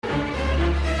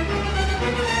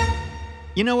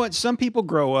You know what? Some people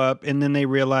grow up and then they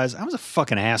realize I was a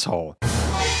fucking asshole.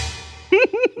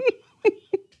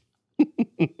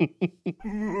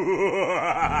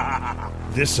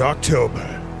 This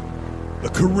October, a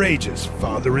courageous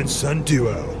father and son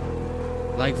duo.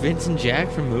 Like Vince and Jack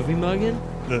from Movie Muggin'?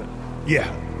 Yeah,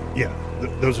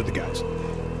 those are the guys.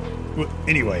 Well,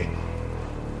 anyway,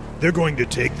 they're going to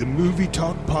take the movie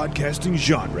talk podcasting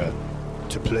genre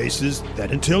to places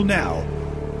that until now,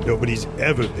 nobody's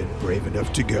ever been brave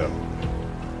enough to go.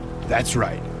 That's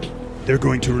right. They're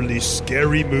going to release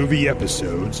scary movie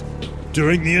episodes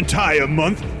during the entire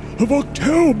month of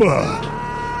October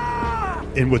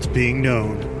in what's being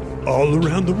known all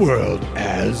around the world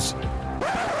as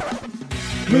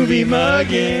Movie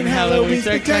Muggin' Halloween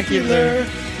Spectacular.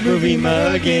 Movie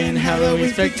Muggin' Halloween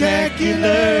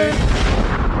Spectacular.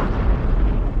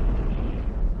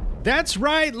 That's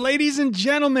right, ladies and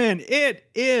gentlemen. It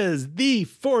is the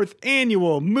 4th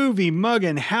annual Movie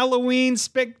Muggin' Halloween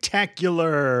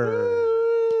Spectacular.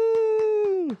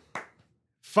 Woo!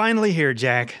 Finally here,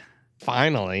 Jack.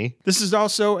 Finally. This is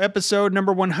also episode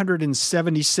number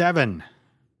 177,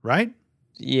 right?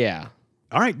 Yeah.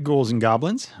 All right, ghouls and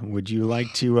goblins, would you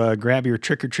like to grab your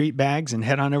trick-or-treat bags and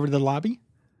head on over to the lobby?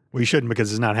 Well, you shouldn't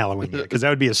because it's not Halloween yet, because that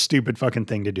would be a stupid fucking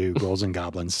thing to do, ghouls and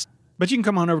goblins. But you can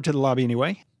come on over to the lobby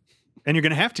anyway, and you're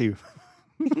going to have to.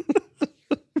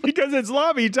 Because it's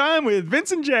lobby time with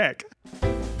Vince and Jack.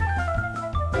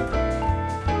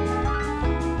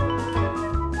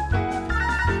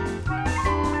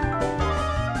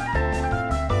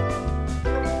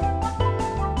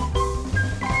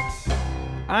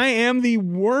 I am the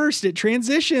worst at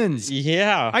transitions.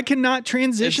 Yeah. I cannot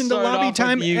transition to lobby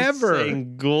time ever.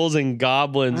 Saying ghouls and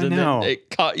goblins, I and know. then it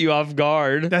caught you off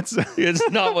guard. That's It's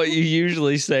not what you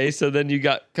usually say, so then you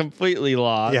got completely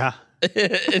lost. yeah.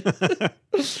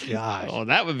 Gosh. Oh,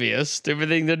 that would be a stupid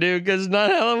thing to do because it's not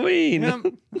Halloween. Yeah,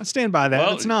 I stand by that.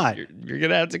 Well, It's not. You're going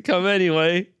to have to come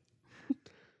anyway.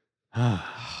 Well,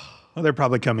 they're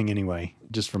probably coming anyway,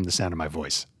 just from the sound of my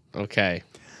voice. Okay.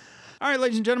 All right,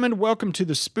 ladies and gentlemen, welcome to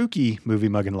the spooky Movie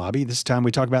Muggin' Lobby. This time we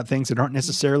talk about things that aren't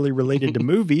necessarily related to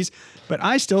movies, but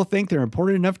I still think they're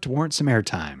important enough to warrant some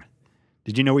airtime.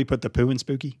 Did you know we put the poo in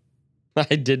spooky?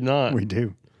 I did not. We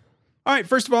do. All right,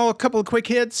 first of all, a couple of quick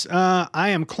hits. I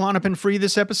am Klonopin free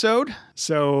this episode,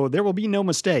 so there will be no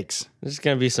mistakes. There's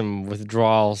going to be some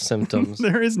withdrawal symptoms.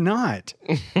 There is not.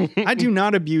 I do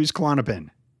not abuse Klonopin.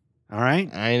 All right?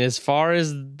 I mean, as far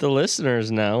as the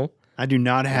listeners know, I do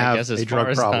not have I guess as a drug far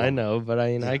as problem. I know, but I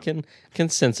mean, I can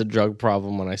sense a drug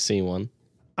problem when I see one.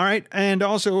 All right, and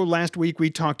also last week we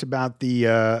talked about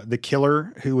the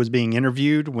killer who was being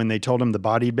interviewed when they told him the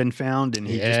body had been found, and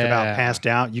he just about Yeah. passed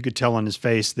out. You could tell on his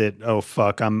face that, oh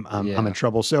fuck, I'm Yeah. in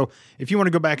trouble. So if you want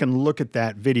to go back and look at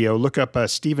that video, look up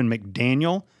Stephen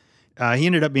McDaniel. He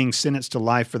ended up being sentenced to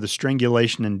life for the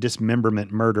strangulation and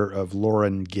dismemberment murder of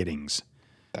Lauren Giddings.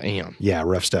 Damn. Yeah,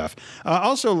 rough stuff.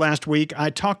 Also, last week, I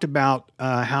talked about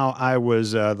how I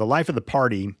was the life of the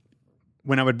party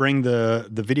when I would bring the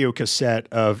video cassette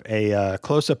of a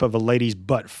close-up of a lady's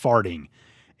butt farting.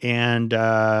 And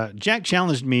Jack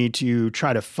challenged me to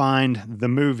try to find the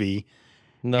movie.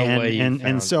 No and, way.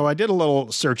 and so I did a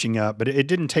little searching up, but it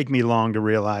didn't take me long to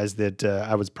realize that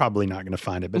I was probably not going to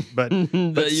find it. But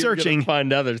you're searching, gonna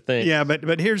find other things. yeah.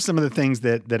 But here's some of the things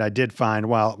that I did find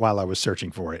while I was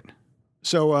searching for it.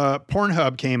 So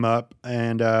Pornhub came up,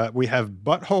 and we have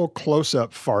butthole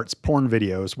close-up farts porn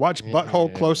videos. Watch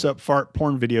butthole close-up fart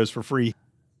porn videos for free.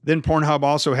 Then Pornhub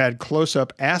also had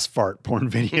close-up ass fart porn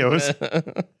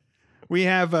videos. We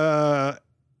have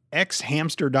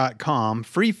xhamster.com,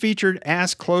 free featured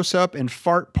ass close-up and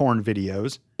fart porn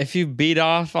videos. If you beat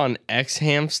off on X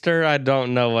Hamster, I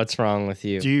don't know what's wrong with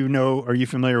you. Do you know, are you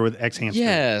familiar with xhamster?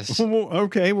 Yes.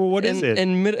 Okay, well, what is it?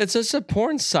 And it's just a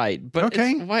porn site. But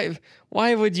Okay.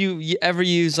 why would you ever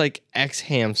use like X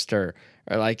Hamster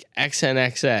or like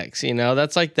XNXX? You know,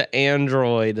 that's like the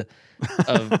Android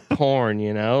of porn.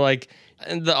 You know, like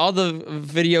and all the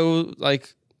video,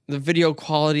 like the video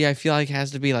quality, I feel like has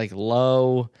to be like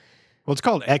low. Well, it's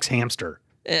called xhamster.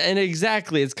 And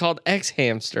exactly, it's called X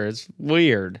Hamster. It's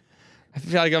weird. I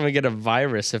feel like I'm gonna get a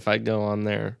virus if I go on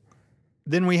there.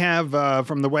 Then we have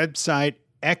from the website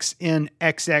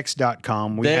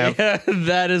xnxx.com. We have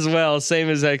that as well, same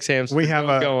as X Hamster. We have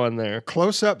Don't a- go on there.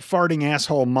 close-up farting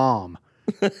asshole mom.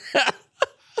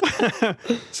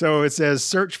 So it says,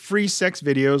 search free sex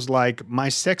videos like my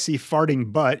sexy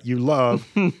farting butt you love,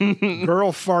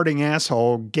 girl farting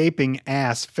asshole, gaping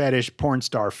ass fetish porn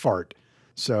star fart.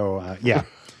 So, yeah.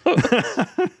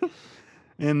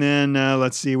 And then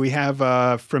let's see, we have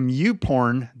from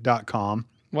youporn.com.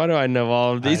 Why do I know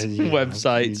all of these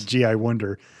websites? Gee, I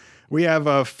wonder. We have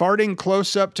a farting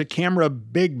close up to camera,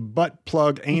 big butt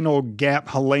plug, anal gap,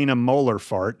 Helena Moeller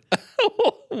fart.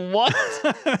 What?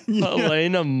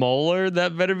 Helena Moeller?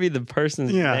 That better be the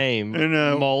person's name. And,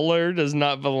 Moeller does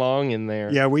not belong in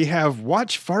there. Yeah, we have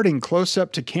watch farting close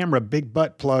up to camera, big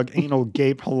butt plug, anal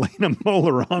gape, Helena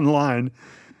Moeller online.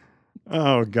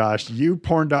 Oh gosh,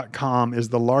 youporn.com is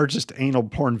the largest anal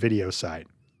porn video site.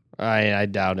 I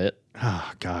doubt it.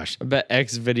 Oh gosh. I bet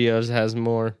X Videos has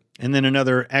more. And then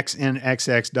another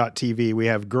xnxx.tv. We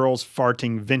have girls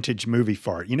farting vintage movie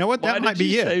fart. You know what? That might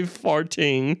be it. Say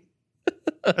farting.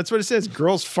 That's what it says.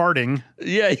 Girls farting.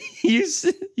 Yeah, you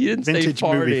didn't vintage say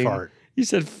farting. Movie fart. You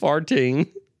said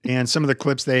farting. And some of the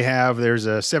clips they have, there's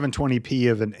a 720p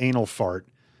of an anal fart.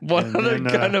 What other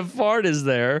kind of fart is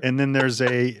there? And then there's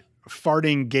a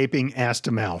farting, gaping ass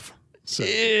to mouth. So.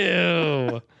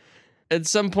 Ew. At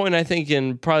some point, I think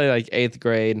in probably like 8th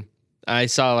grade, I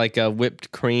saw like a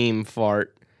whipped cream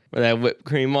fart where they had whipped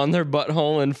cream on their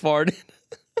butthole and farted.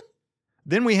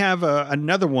 Then we have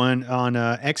another one on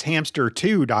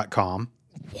xhamster2.com.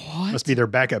 What? Must be their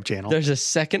backup channel. There's a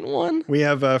second one? We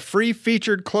have a free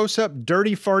featured close-up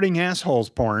dirty farting assholes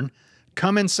porn.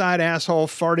 Come inside asshole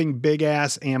farting big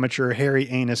ass amateur hairy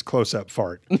anus close-up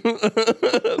fart.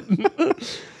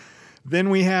 Then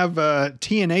we have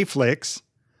TNA Flicks.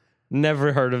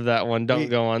 Never heard of that one. Don't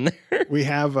go on there. We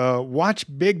have watch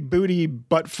big booty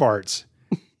butt farts.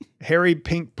 Hairy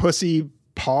pink pussy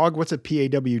pog. What's a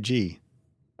PAWG?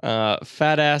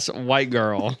 Fat ass white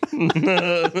girl.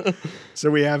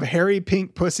 So we have hairy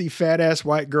pink pussy fat ass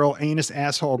white girl anus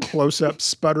asshole close up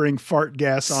sputtering fart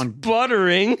gas on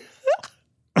sputtering.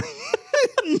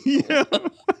 Yeah.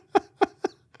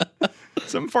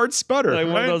 Some farts sputter. Like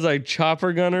one of those like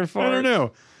chopper gunner farts. I don't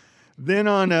know. Then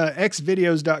on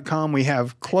xvideos.com we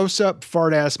have close up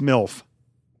fart ass MILF.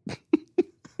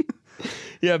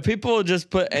 Yeah, people just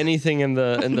put anything in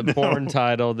the porn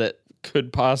title that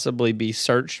could possibly be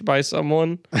searched by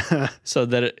someone so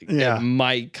that it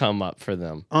might come up for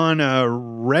them. On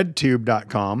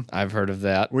redtube.com. I've heard of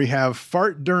that. We have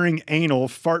fart during anal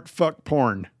fart fuck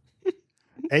porn.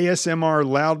 ASMR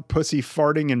loud pussy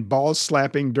farting and balls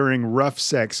slapping during rough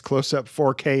sex, close up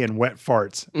 4K and wet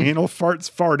farts. Anal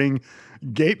farts farting,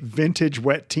 gape vintage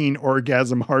wet teen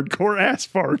orgasm hardcore ass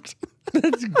fart.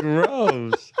 That's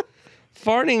gross.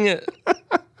 Farting,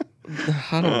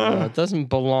 I don't know. It doesn't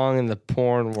belong in the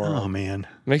porn world. Oh, man.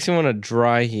 Makes me want to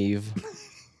dry heave.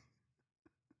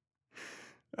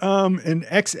 And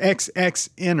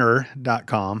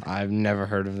xxxinner.com. I've never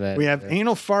heard of that. We have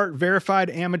anal fart, verified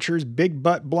amateurs, big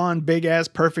butt, blonde, big ass,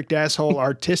 perfect asshole,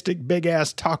 artistic, big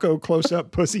ass, taco, close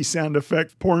up, pussy sound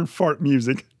effect, porn fart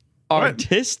music.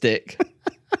 Artistic?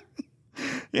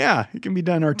 Yeah, it can be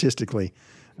done artistically.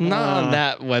 Not on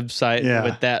that website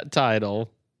with that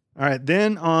title. All right,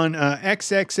 then on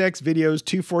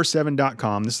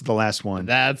xxxvideos247.com, this is the last one.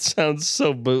 That sounds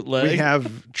so bootleg. We have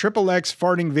XXX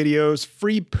farting videos,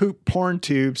 free poop porn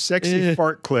tubes, sexy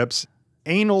fart clips,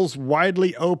 anals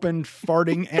widely open,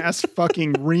 farting ass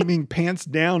fucking reaming pants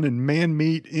down and man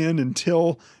meat in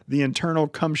until the internal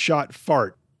cum shot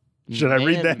fart. Should I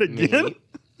read that again?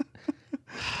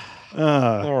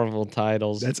 Horrible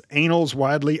titles. That's anals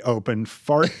widely open,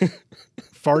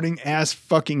 farting ass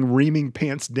fucking reaming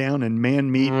pants down and man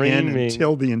meat in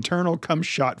until the internal cum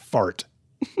shot fart.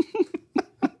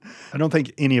 I don't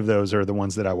think any of those are the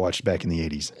ones that I watched back in the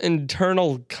 80s.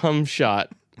 Internal cum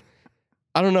shot.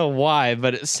 I don't know why,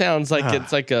 but it sounds like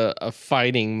it's like a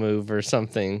fighting move or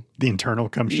something. The internal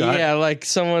cum shot? Yeah, like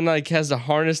someone like has to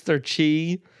harness their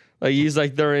chi, like use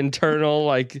like their internal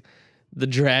like the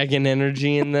dragon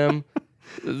energy in them.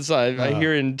 So I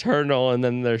hear internal and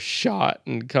then there's shot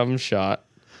and cum shot.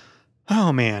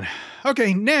 Oh, man.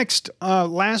 Okay, next.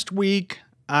 Last week,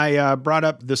 I brought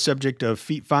up the subject of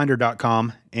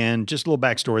feetfinder.com, and just a little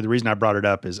backstory. The reason I brought it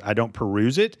up is I don't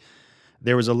peruse it.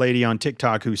 There was a lady on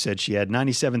TikTok who said she had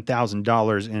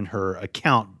 $97,000 in her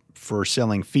account for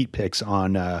selling feet pics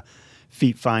on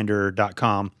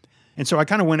feetfinder.com. And so I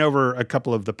kind of went over a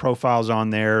couple of the profiles on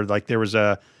there. Like there was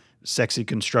a sexy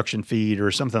construction feet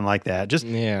or something like that. Just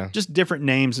different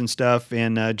names and stuff.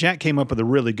 And Jack came up with a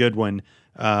really good one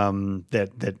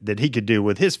that he could do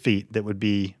with his feet that would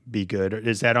be good.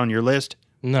 Is that on your list?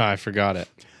 No, I forgot it.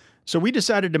 So we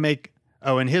decided to make,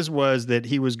 and his was that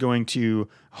he was going to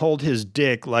hold his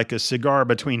dick like a cigar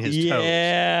between his toes.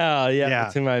 Yeah.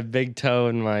 Between my big toe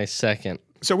and my second.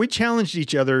 So we challenged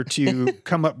each other to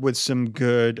come up with some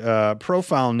good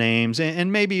profile names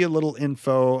and maybe a little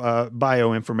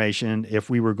bio information if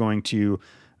we were going to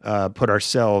put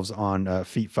ourselves on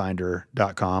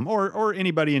feetfinder.com or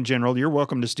anybody in general. You're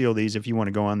welcome to steal these if you want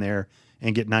to go on there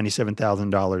and get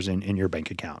 $97,000 in your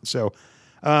bank account. So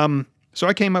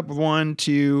I came up with 1,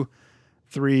 2,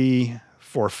 3,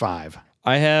 4, 5.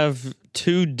 I have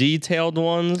 2 detailed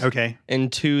ones. Okay.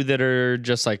 And 2 that are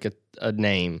just like a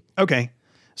name. Okay.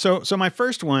 So my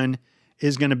first one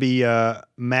is going to be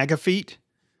MAGA feet.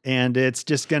 And it's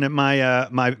just going to, my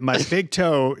big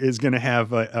toe is going to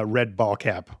have a red ball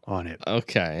cap on it.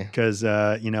 Okay. Because,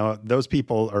 those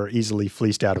people are easily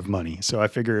fleeced out of money. So I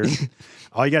figure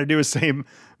all you got to do is say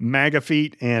MAGA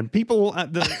feet, and people,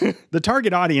 the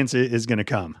target audience is going to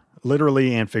come,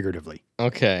 literally and figuratively.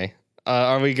 Okay.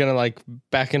 Are we going to like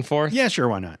back and forth? Yeah, sure.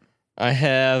 Why not? I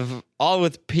have all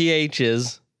with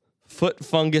PHs, foot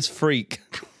fungus freak.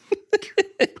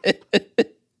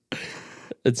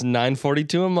 It's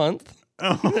 $9.42 a month.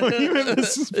 Oh, you have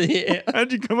this. Yeah.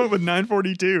 How'd you come up with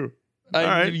 $9.42? All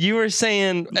right. You were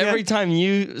saying every time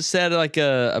you said like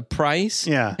a price,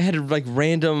 Yeah. it had like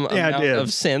random amount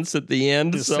of cents at the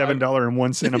end. It's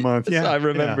 $7.01 a month. Yeah. So I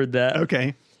remembered that.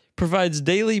 Okay. Provides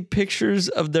daily pictures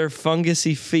of their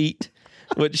fungusy feet,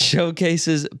 which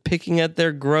showcases picking at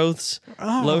their growths,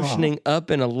 lotioning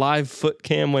up in a live foot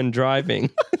cam when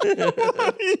driving.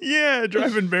 Yeah,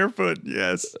 driving barefoot.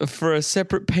 Yes. For a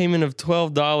separate payment of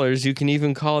 $12, you can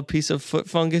even call a piece of foot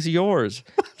fungus yours.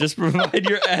 Just provide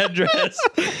your address,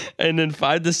 and in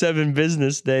 5 to 7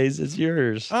 business days, it's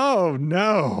yours. Oh,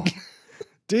 no.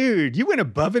 Dude, you went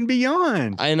above and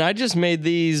beyond. And I just made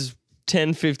these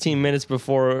 10, 15 minutes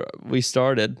before we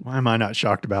started. Why am I not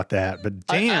shocked about that? But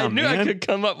damn, I knew man. I could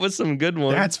come up with some good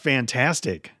ones. That's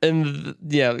fantastic. And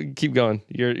keep going.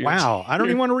 You're Wow. I don't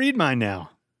even want to read mine now.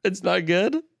 It's not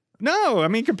good? No, I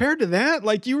mean, compared to that,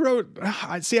 like you wrote,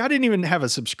 I didn't even have a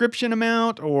subscription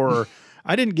amount, or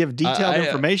I didn't give detailed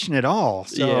information at all.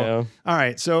 So, yeah. All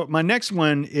right. So my next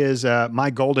one is my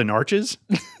golden arches.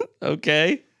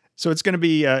 Okay. So it's going to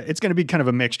be kind of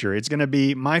a mixture. It's going to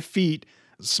be my feet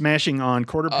smashing on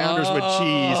quarter pounders with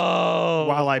cheese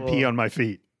while I pee on my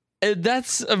feet.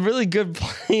 That's a really good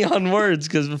play on words,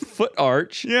 because foot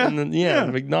arch. Yeah, And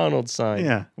then, McDonald's sign.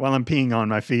 Yeah, while I'm peeing on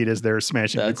my feet as they're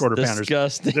smashing the quarter pounders.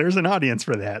 Disgusting. There's an audience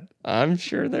for that. I'm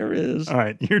sure there is. All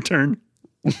right, your turn.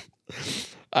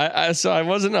 So I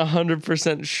wasn't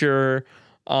 100% sure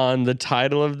on the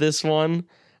title of this one.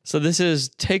 So this is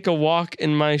Take a Walk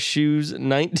in My Shoes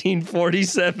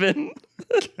 1947.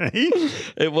 Okay.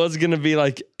 It was going to be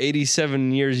like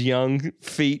 87 years young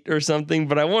feet or something,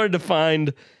 but I wanted to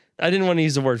find, I didn't want to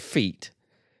use the word feet.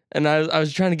 And I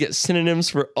was trying to get synonyms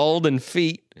for old and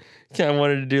feet. Kind of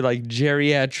wanted to do like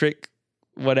geriatric,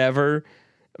 whatever,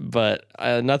 but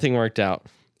nothing worked out.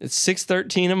 It's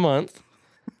 $6.13 a month.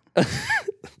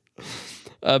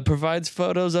 Provides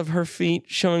photos of her feet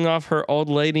showing off her old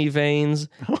lady veins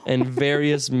and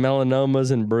various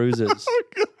melanomas and bruises.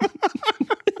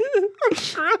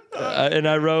 And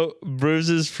I wrote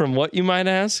bruises from what, you might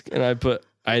ask? And I put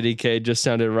IDK, just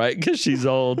sounded right because she's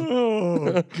old.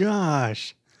 Oh,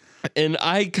 gosh. And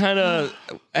I kind of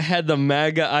had the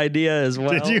MAGA idea as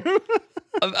well. Did you?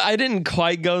 I didn't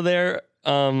quite go there.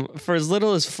 For as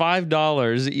little as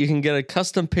 $5, you can get a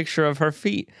custom picture of her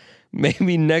feet.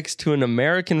 Maybe next to an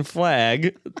American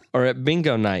flag or at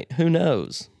bingo night. Who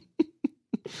knows?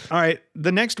 All right.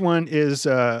 The next one is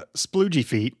sploogey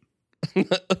feet.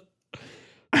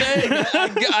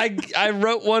 Dang, I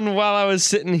wrote one while I was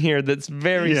sitting here that's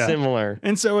very similar.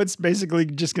 And so it's basically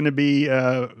just going to be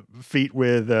feet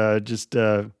with just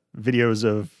videos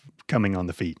of coming on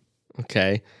the feet.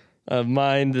 Okay.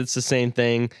 Mine, it's the same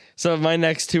thing. So my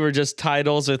next 2 are just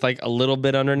titles with like a little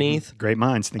bit underneath. Great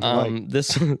minds think alike.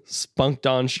 This one, Spunked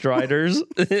on Striders.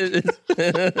 And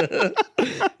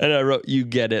I wrote, you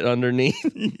get it underneath.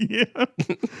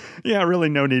 Yeah, really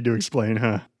no need to explain,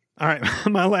 huh? All right,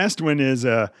 my last one is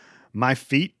my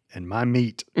feet and my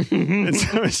meat. And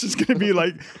so it's just going to be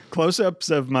like close-ups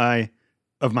of my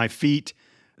feet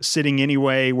sitting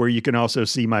anyway where you can also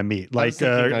see my meat. Like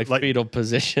fetal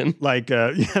position. Like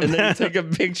and then you take a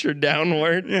picture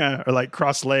downward. Yeah, or like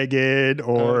cross-legged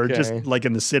or just like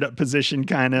in the sit-up position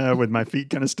kind of with my feet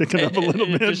kind of sticking up a little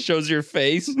bit. It just shows your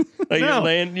face. Like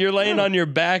you're laying on your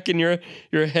back and your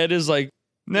head is like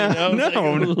looking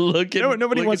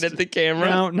wants at the camera.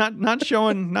 No, not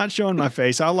showing my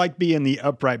face. I like be in the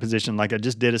upright position, like I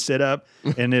just did a sit up,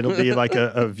 and it'll be like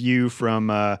a view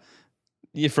from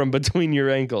from between your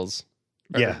ankles.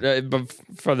 But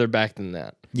further back than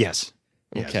that. Yes.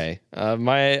 Okay.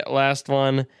 My last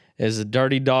one is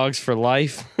Dirty Dogs for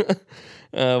Life.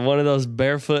 One of those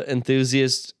barefoot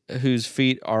enthusiasts whose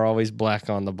feet are always black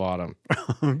on the bottom.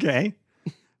 Okay.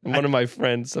 One of my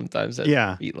friends sometimes has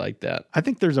Yeah. feet like that. I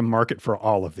think there's a market for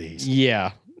all of these.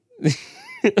 Yeah.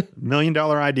 $1 million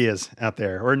ideas out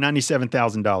there, or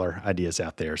 $97,000 ideas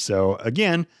out there. So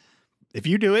again, if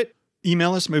you do it,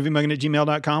 email us,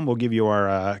 moviemuggin@gmail.com. We'll give you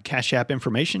our Cash App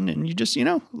information, and you just,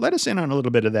 let us in on a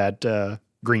little bit of that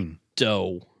green,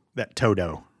 Dough. that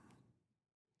Todo.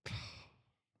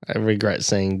 I regret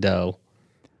saying dough.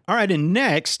 All right, and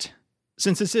next,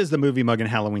 since this is the Movie Muggin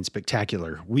Halloween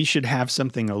Spectacular, we should have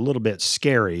something a little bit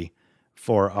scary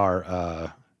for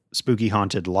our spooky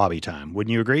haunted lobby time.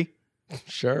 Wouldn't you agree?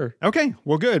 Sure. Okay,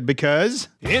 well, good, because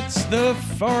It's the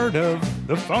fart of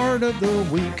the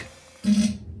week.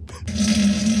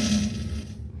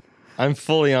 I'm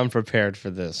fully unprepared for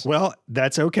this. well,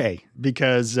 that's okay,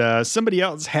 because somebody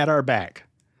else had our back.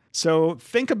 So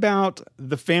think about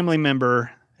the family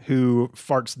member who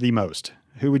farts the most.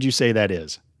 Who would you say that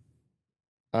is?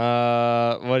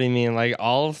 What do you mean? Like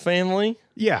all family?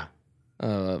 Yeah,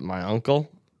 My uncle?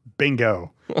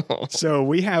 bingo. So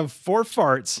we have 4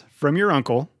 farts from your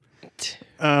uncle.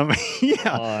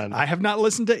 Yeah, on. I have not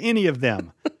listened to any of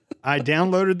them. I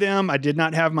downloaded them. I did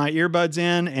not have my earbuds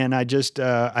in, and I just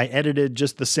I edited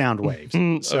just the sound waves.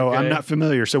 So Okay. I'm not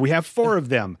familiar. So we have 4 of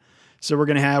them. So we're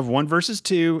going to have 1 versus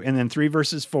 2, and then 3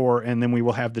 versus 4, and then we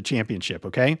will have the championship.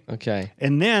 Okay. Okay.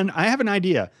 And then I have an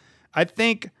idea. I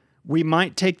think we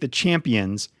might take the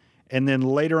champions, and then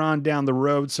later on down the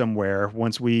road somewhere,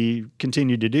 once we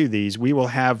continue to do these, we will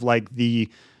have like A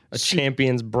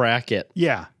champion's bracket.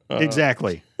 yeah,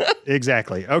 exactly.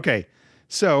 Exactly. Okay.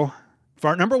 So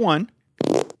fart number 1.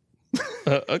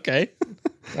 Okay.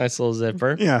 Nice little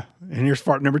zipper. Yeah. And here's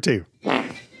fart number 2.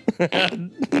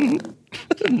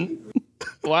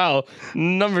 Wow.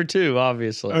 Number 2,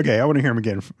 obviously. Okay. I want to hear them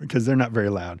again because they're not very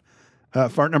loud.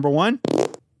 Fart number 1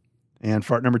 and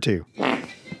fart number 2.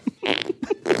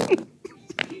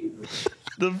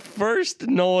 The first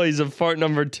noise of fart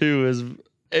number 2 is,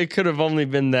 it could have only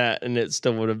been that, and it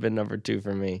still would have been number 2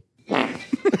 for me.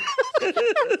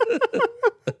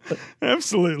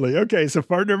 Absolutely. Okay. So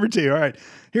fart number 2. All right.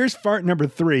 Here's fart number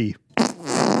 3.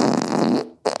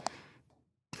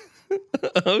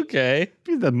 Okay.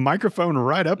 The microphone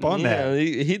right up on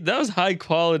that. That was high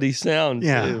quality sound,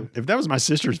 Yeah. too. If that was my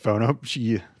sister's phone, I hope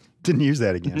she didn't use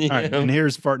that again. All right. Yeah. And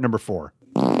here's fart number 4.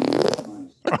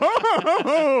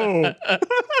 Oh! How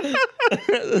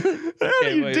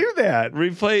do you wait. do that?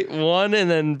 Replay 1 and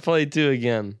then play 2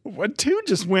 again. What 2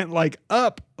 just went like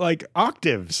up, like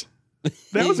octaves.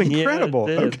 That was Yeah, it incredible.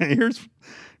 did. Okay, here's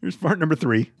fart number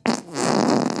 3.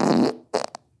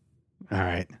 All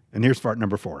right, and here's fart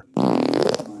number 4.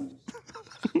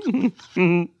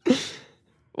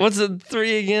 What's the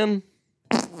 3 again?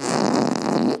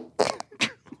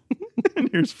 And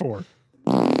here's 4.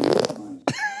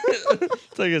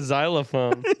 It's like a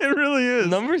xylophone. It really is.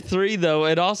 Number 3, though,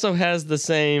 it also has the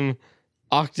same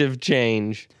octave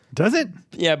change. Does it?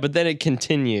 Yeah, but then it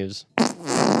continues.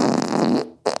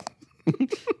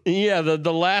 Yeah,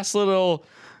 the last little,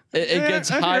 it Yeah,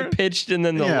 gets I hear high it. pitched, and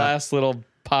then the Yeah. last little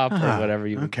pop or whatever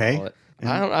you would okay. call it.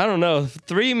 I don't know.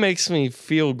 3 makes me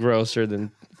feel grosser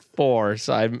than 4,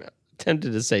 so I'm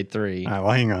tempted to say 3. All right,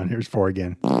 well, hang on. Here's 4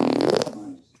 again.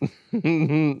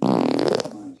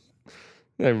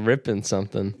 They're ripping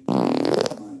something.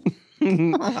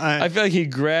 I, I feel like he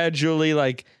gradually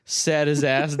like sat his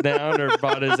ass down or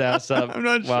brought his ass up I'm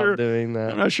not while sure. doing I'm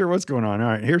that. not sure what's going on. All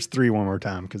right, here's 3 one more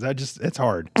time because it's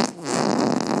hard.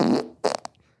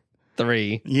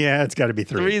 3. Yeah, it's got to be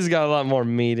 3. 3's got a lot more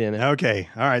meat in it. Okay.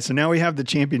 All right. So now we have the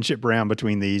championship round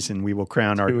between these, and we will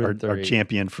crown our 2 and our 3.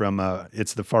 champion from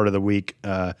it's the fart of the week,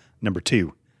 number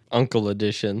 2. Uncle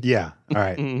edition. Yeah. All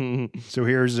right. So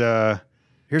here's the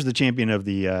champion of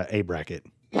the A bracket.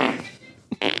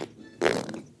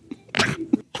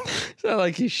 It's not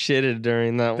like he shitted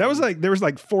during that That one. was like there was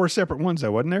like 4 separate ones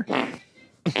though, wasn't there?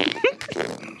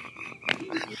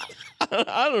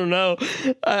 I don't know.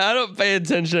 I don't pay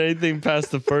attention to anything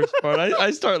past the first part. I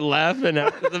start laughing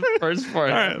after the first part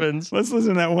All right. happens. Let's listen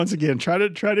to that once again. Try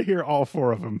to hear all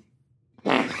 4 of them.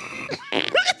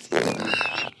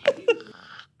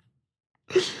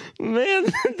 Man,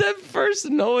 that first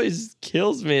noise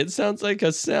kills me. It sounds like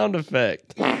a sound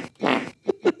effect.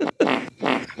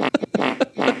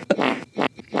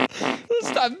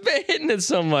 Stop hitting it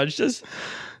so much. Just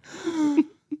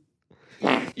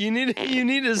you need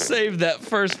to save that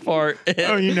first part.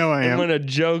 Oh, you know I And am. when a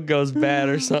joke goes bad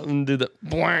or something, do the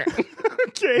bwah.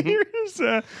 Okay,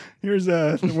 here's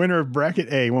the winner of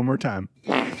bracket A one more time.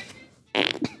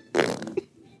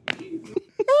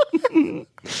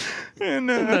 And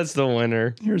That's the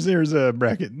winner. here's the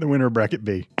winner of bracket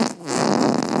B.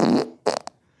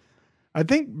 I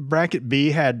think bracket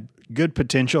B had good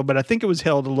potential, but I think it was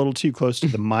held a little too close to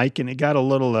the mic and it got a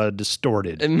little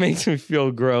distorted. It makes me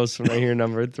feel gross when I hear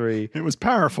number 3. It was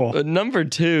powerful. But number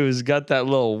 2's got that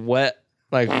little wet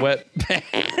little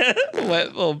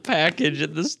package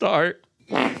at the start.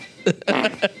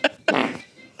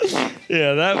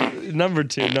 Yeah, that number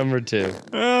two.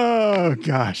 Oh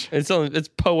gosh. It's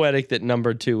poetic that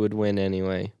number 2 would win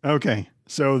anyway. Okay,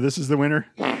 so this is the winner.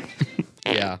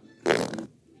 Yeah.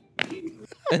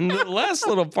 And the last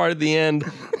little part at the end,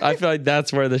 I feel like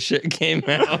that's where the shit came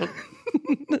out.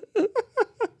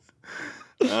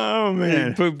 Oh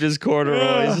man, He pooped his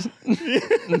corduroys.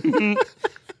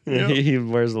 He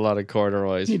wears a lot of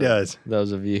corduroys. He does.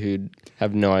 Those of you who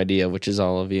have no idea, which is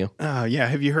all of you. Yeah.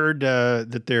 Have you heard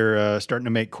that they're starting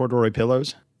to make corduroy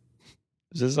pillows?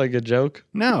 Is this like a joke?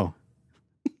 No.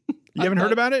 You haven't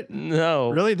heard about it? No.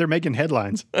 Really? They're making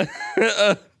headlines.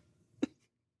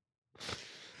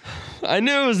 I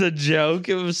knew it was a joke.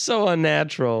 It was so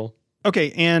unnatural.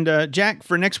 Okay, and Jack,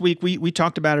 for next week, we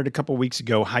talked about it a couple weeks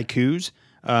ago, haikus.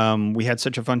 We had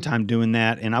such a fun time doing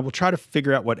that, and I will try to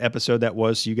figure out what episode that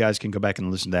was so you guys can go back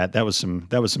and listen to that. That was some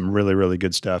really, really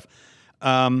good stuff.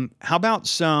 How about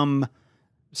some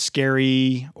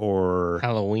scary or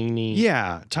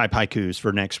Halloween-y type haikus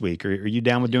for next week? Are you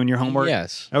down with doing your homework?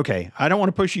 Yes. Okay. I don't want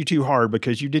to push you too hard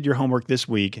because you did your homework this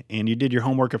week and you did your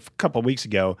homework a couple of weeks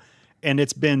ago, and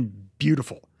it's been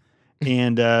beautiful.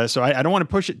 And so I don't want to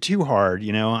push it too hard.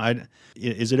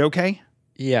 Is it okay?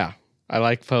 Yeah. I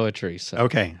like poetry. So.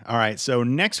 Okay. All right. So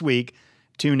next week,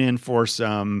 tune in for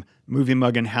some Movie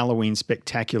Muggin' Halloween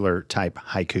spectacular type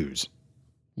haikus.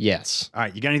 Yes. All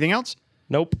right. You got anything else?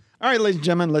 Nope. All right, ladies and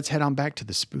gentlemen, let's head on back to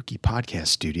the spooky podcast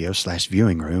studio /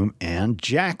 viewing room, and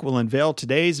Jack will unveil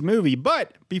today's movie.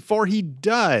 But before he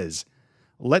does,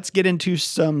 let's get into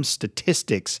some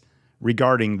statistics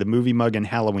regarding the Movie Muggin'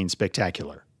 Halloween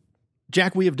Spectacular.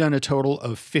 Jack, we have done a total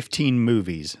of 15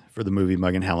 movies for the Movie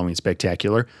Muggin' Halloween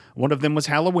Spectacular. One of them was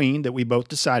Halloween that we both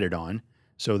decided on,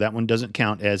 so that one doesn't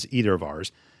count as either of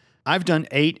ours. I've done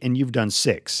 8 and you've done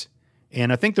 6.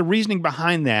 And I think the reasoning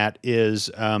behind that is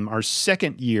our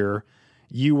second year,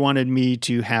 you wanted me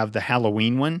to have the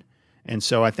Halloween one. And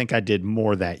so I think I did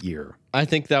more that year. I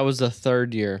think that was the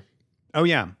third year. Oh,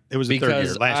 yeah. It was the third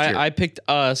year, last year. I picked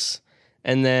Us,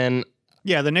 and then...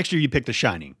 Yeah, the next year you picked The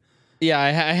Shining. Yeah, I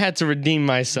had to redeem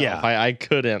myself. Yeah. I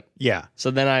couldn't. Yeah. So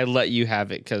then I let you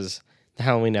have it because the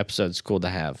Halloween episode's cool to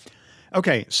have.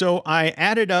 Okay, so I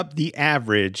added up the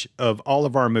average of all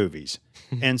of our movies.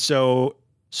 And so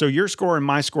your score and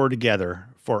my score together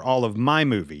for all of my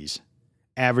movies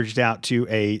averaged out to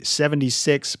a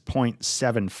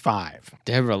 76.75.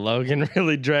 Deborah Logan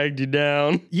really dragged you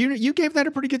down. You gave that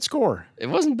a pretty good score. It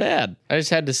wasn't bad. I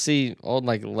just had to see old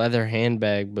like leather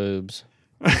handbag boobs.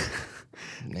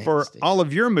 For all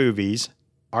of your movies,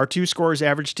 our two scores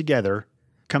averaged together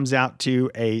comes out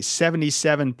to a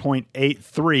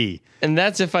 77.83. And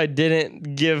that's if I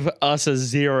didn't give Us a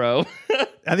 0.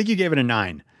 I think you gave it a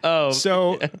 9. Oh.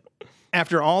 So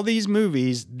after all these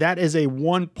movies, that is a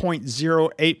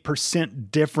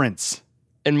 1.08% difference.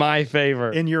 In my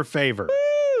favor. In your favor.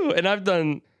 Woo! And I've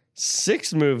done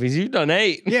 6 movies. You've done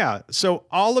 8. Yeah. So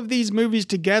all of these movies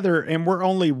together, and we're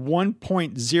only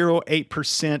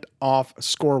 1.08% off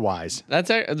score-wise. That's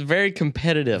very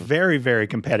competitive. Very, very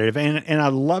competitive. And I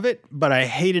love it, but I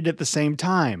hate it at the same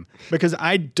time because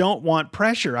I don't want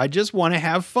pressure. I just want to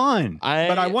have fun.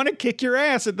 But I want to kick your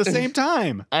ass at the same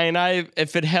time.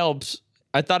 If it helps,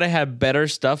 I thought I had better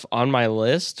stuff on my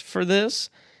list for this,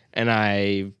 and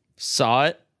I saw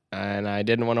it, and I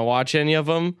didn't want to watch any of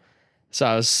them. So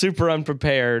I was super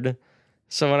unprepared.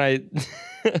 So when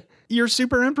You're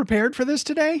super unprepared for this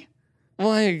today?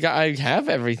 Well, I have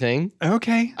everything.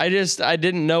 Okay. I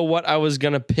didn't know what I was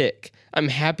going to pick. I'm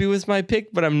happy with my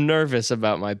pick, but I'm nervous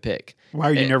about my pick. Why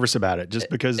are you nervous about it? Just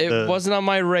because it wasn't on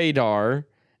my radar.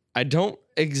 I don't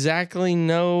exactly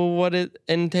know what it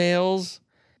entails,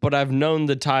 but I've known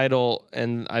the title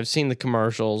and I've seen the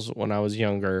commercials when I was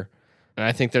younger. And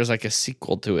I think there's like a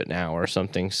sequel to it now or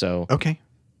something. So okay.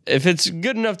 If it's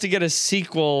good enough to get a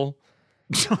sequel.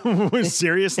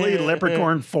 Seriously?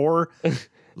 Leprechaun 4?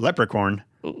 Leprechaun?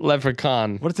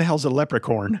 Leprechaun. What the hell's a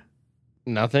leprechaun?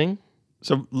 Nothing.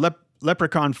 So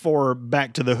Leprechaun 4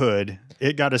 Back to the Hood.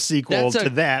 It got a sequel to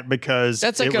that because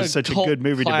it was such a good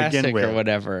movie to begin with. Or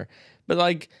whatever. But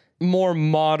like more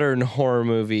modern horror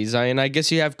movies. I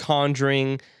guess you have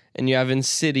Conjuring and you have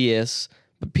Insidious,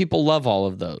 but people love all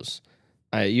of those.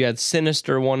 You had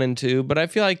Sinister 1 and 2, but I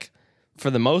feel like for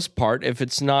the most part, if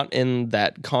it's not in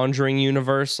that Conjuring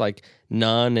universe, like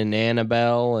Nun and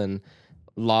Annabelle and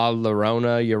La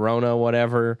Llorona,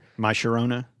 whatever. My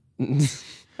Sharona?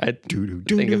 I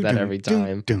think of that every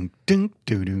time.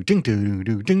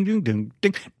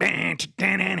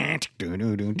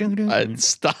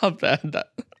 Stop that.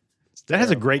 That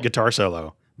has a great guitar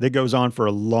solo that goes on for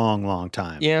a long, long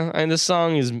time. Yeah, and the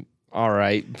song is all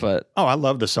right, but Oh, I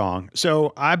love the song.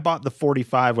 So I bought the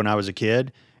 45 when I was a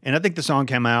kid, and I think the song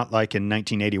came out like in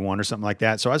 1981 or something like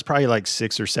that. So I was probably like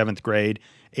 6th or 7th grade,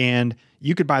 and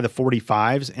you could buy the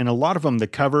 45s, and a lot of them, the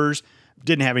covers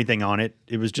didn't have anything on it.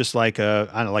 It was just like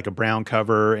like a brown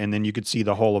cover, and then you could see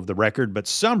the whole of the record. But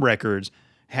some records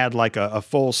had like a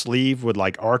full sleeve with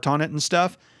like art on it and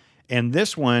stuff. And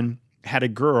this one had a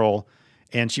girl,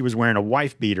 and she was wearing a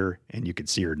wife beater, and you could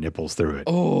see her nipples through it.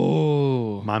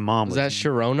 oh, My mom is was that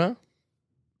Sharona?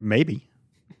 maybe.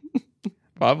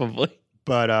 Probably.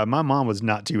 But my mom was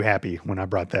not too happy when I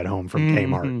brought that home from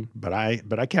Kmart. But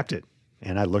I kept it,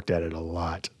 and I looked at it a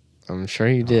lot. I'm sure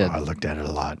you did. I looked at it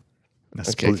a lot.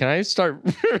 Okay, can I start?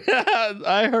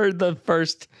 I heard the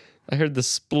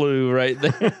sploo right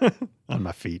there. on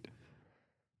my feet.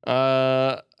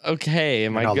 Okay,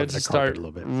 am And I all good over to the carpet start a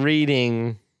little bit.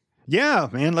 reading? Yeah,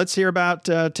 man. Let's hear about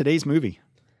today's movie.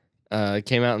 It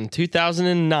came out in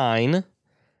 2009.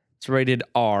 It's rated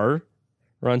R.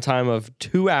 Runtime of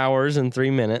 2 hours and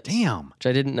 3 minutes. Damn. Which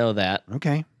I didn't know that.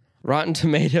 Okay. Rotten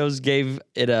Tomatoes gave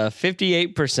it a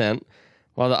 58%,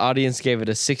 while the audience gave it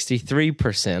a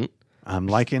 63%. I'm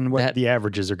liking what That the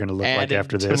averages are going to look like Added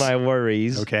after to this. my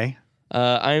worries. Okay.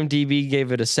 IMDb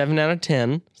gave it a 7 out of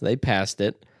 10, so they passed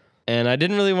it. And I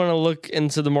didn't really want to look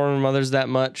into the Mormon Mothers that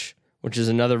much, which is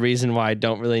another reason why I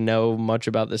don't really know much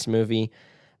about this movie.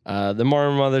 The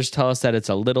Mormon Mothers tell us that it's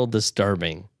a little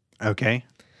disturbing. Okay.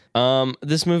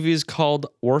 This movie is called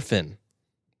Orphan.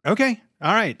 Okay.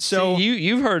 All right. So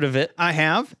you've heard of it. I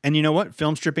have. And you know what?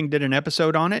 Film Stripping did an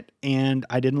episode on it, and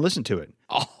I didn't listen to it.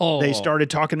 Oh, They started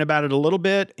talking about it a little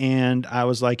bit, and I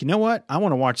was like, you know what? I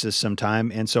want to watch this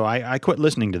sometime. And so I quit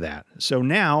listening to that. So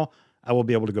now I will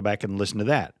be able to go back and listen to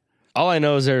that. All I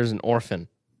know is there's an orphan.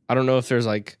 I don't know if there's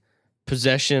like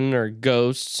possession or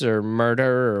ghosts or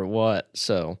murder or what.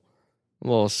 So I'm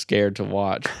a little scared to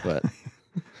watch, but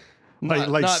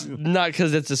not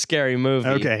because it's a scary movie.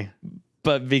 Okay.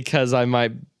 But because I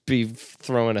might be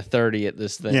throwing a 30 at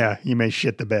this thing. Yeah, you may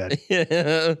shit the bed.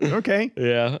 Yeah. Okay.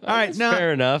 Yeah. All right. That's Now,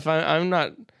 fair enough. I'm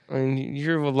not. I mean,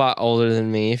 you're a lot older than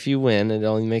me. If you win, it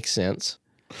only makes sense.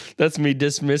 That's me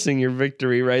dismissing your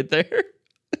victory right there.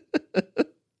 all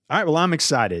right. Well, I'm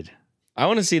excited. I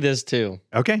want to see this too.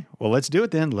 Okay. Well, let's do it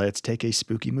then. Let's take a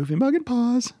spooky movie mug and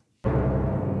pause.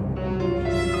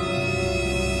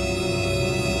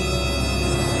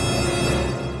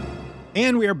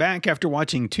 And we are back after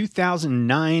watching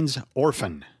 2009's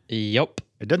Orphan. Yup.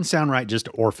 It doesn't sound right, just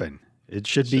Orphan. It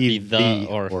should be The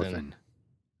Orphan.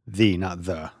 The, not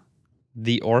the.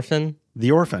 The Orphan?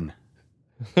 The Orphan.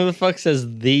 Who the fuck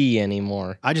says the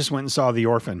anymore? I just went and saw The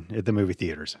Orphan at the movie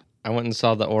theaters. I went and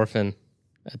saw The Orphan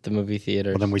at the movie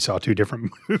theater. Well, then we saw two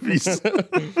different movies.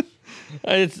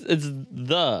 It's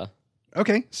the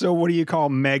Okay, so what do you call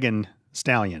Megan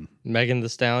Stallion? Megan the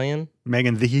Stallion,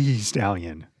 Megan the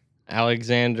Stallion.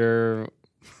 Alexander.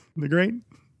 The Great?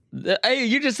 Hey,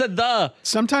 you just said the.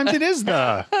 Sometimes it is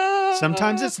the.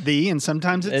 Sometimes it's the, and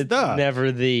sometimes it's the.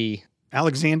 Never the.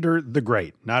 Alexander the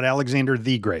Great, not Alexander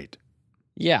the Great.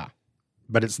 Yeah,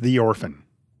 But it's The Orphan.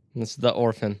 it's The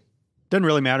Orphan. Doesn't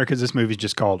really matter because this movie's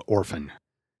just called Orphan.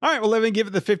 All right, well, let me give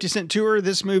it the 50-cent tour.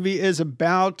 This movie is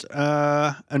about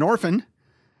an orphan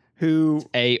who...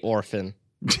 A orphan.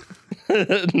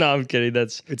 No, I'm kidding.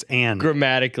 That's It's Anne.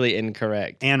 grammatically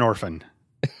incorrect. An orphan.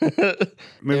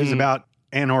 Movie's about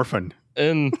an orphan.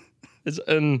 It's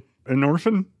An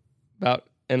orphan? about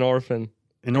an orphan.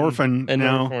 An orphan. An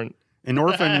no. orphan. An I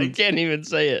orphan. can't even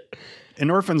say it.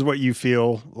 An orphan's what you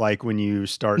feel like when you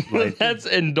start like... That's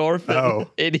endorphin,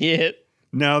 Oh. idiot.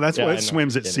 No, that's Yeah, I what know,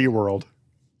 swims at I'm kidding. SeaWorld.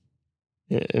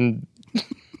 And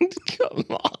come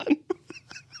on.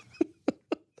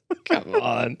 Come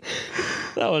on.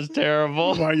 That was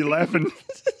terrible. Why are you laughing?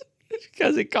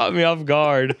 Because it caught me off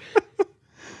guard.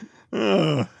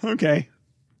 Okay.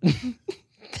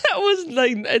 That was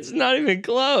like, it's not even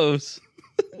close.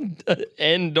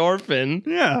 Endorphin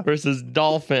Yeah. versus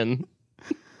dolphin.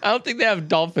 I don't think they have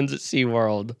dolphins at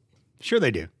SeaWorld. Sure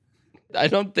they do. I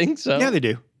don't think so. Yeah, they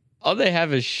do. All they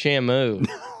have is Shamu.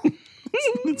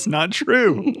 It's not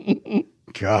true.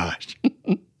 Gosh.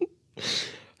 All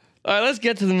right, let's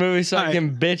get to the movie so All I right.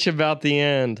 can bitch about the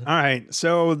end. All right.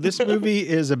 So this movie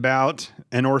is about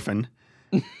an orphan.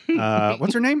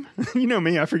 What's her name? You know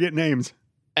me. I forget names.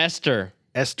 Esther.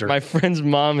 Esther. My friend's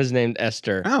mom is named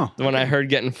Esther. Oh, The one I heard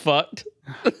getting fucked.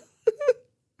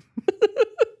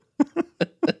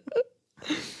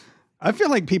 I feel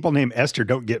like people named Esther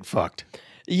don't get fucked.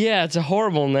 Yeah, it's a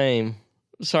horrible name.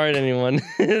 Sorry to anyone.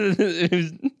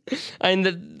 I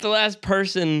mean, the last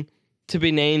person to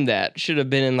be named that should have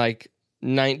been in like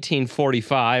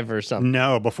 1945 or something.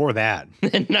 No, before that.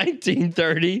 In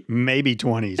 1930. Maybe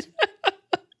 20s.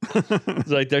 It's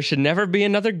like there should never be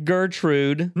another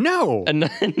Gertrude. No. And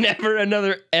never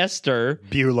another Esther.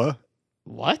 Beulah.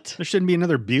 What? There shouldn't be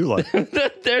another Beulah.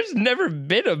 There's never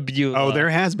been a Beulah. Oh, there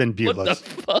has been What the Beulahs.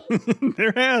 fuck?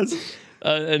 There has.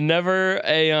 Never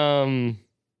a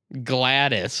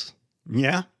Gladys.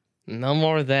 Yeah. No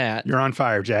more of that. You're on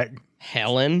fire, Jack.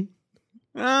 Helen.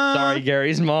 Sorry,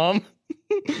 Gary's mom.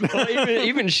 Well,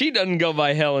 even she doesn't go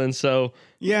by Helen, so.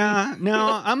 Yeah.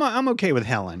 No, I'm okay with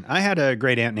Helen. I had a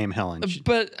great aunt named Helen.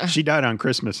 But She died on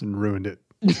Christmas and ruined it.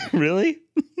 really?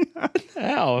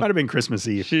 How? Might have been Christmas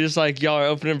Eve. She just like, y'all are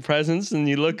opening presents and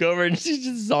you look over and she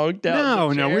just zonked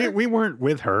out. No, we weren't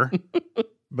with her.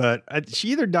 But she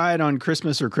either died on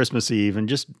Christmas or Christmas Eve and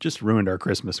just ruined our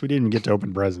Christmas. We didn't get to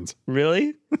open presents.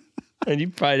 Really? And you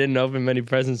probably didn't open many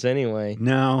presents anyway.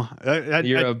 No.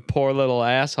 You're a poor little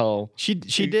asshole. She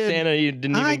did. Santa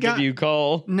didn't even give you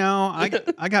coal. No,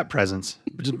 I got presents.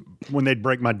 Just when they'd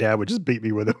break, my dad would just beat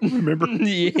me with them. Remember?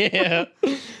 Yeah.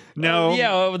 No.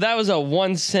 Yeah, well, that was a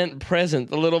 1 cent present.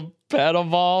 The little paddle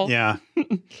ball. Yeah.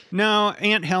 No,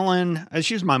 Aunt Helen.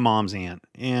 She was my mom's aunt,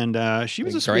 and she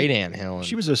was a great sweet, Aunt Helen.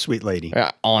 She was a sweet lady.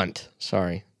 Aunt.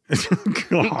 Sorry.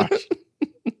 Gosh.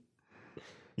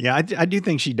 Yeah, I do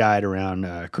think she died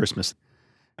around Christmas,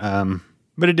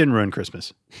 but it didn't ruin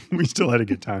Christmas. We still had a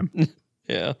good time.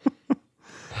 Yeah.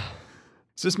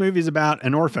 So this movie is about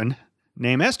an orphan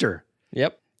named Esther,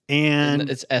 Yep. and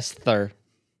It's Esther.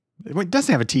 it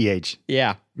doesn't have a TH.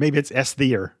 Yeah. Maybe it's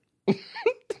Esther.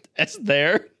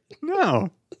 Esther. No,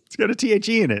 it's got a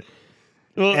THE in it.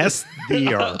 Well, Esther.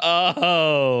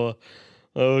 Oh.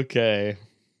 Okay.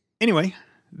 Anyway,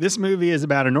 this movie is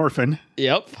about an orphan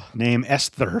Yep. named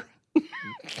Esther.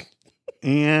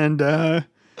 And That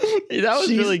was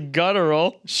She's- really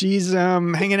guttural. she's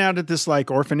hanging out at this like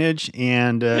orphanage,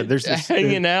 and there's this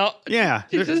Hanging out. Yeah,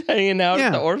 She's just hanging out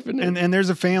at the orphanage. and there's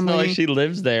a It's family. not like she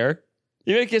lives there.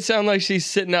 You make it sound like she's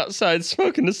sitting outside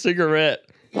smoking a cigarette.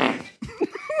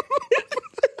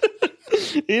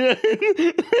 You know,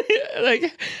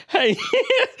 like, hey,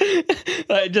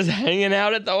 like just hanging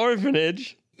out at the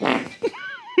orphanage.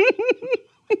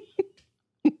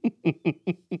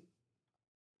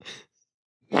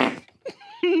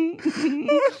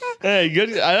 Hey,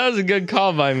 good. That was a good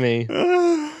call by me.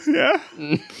 Yeah,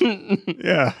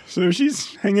 yeah. So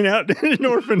she's hanging out in an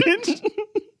orphanage.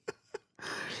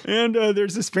 And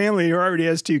there's this family who already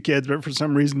has 2 kids, but for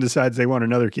some reason decides they want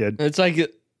another kid. It's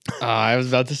like, I was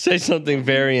about to say something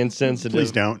very insensitive.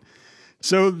 Please don't.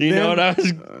 So You know what I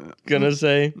was gonna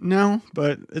say? No,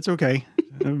 but it's okay.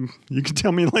 You can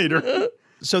tell me later.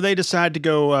 So they decide to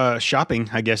go shopping,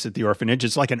 I guess, at the orphanage.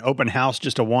 It's like an open house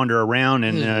just to wander around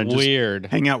and just Weird.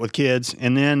 hang out with kids.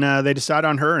 And then they decide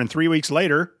on her, and 3 weeks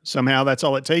later, somehow that's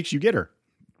all it takes. You get her.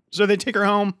 So they take her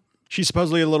home. She's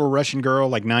supposedly a little Russian girl,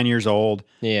 like 9 years old.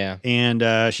 Yeah.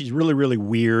 And she's really, really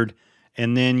weird.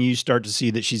 And then you start to see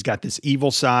that she's got this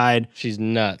evil side. She's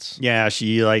nuts. Yeah,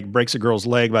 she like breaks a girl's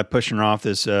leg by pushing her off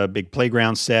this big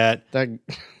playground set. That,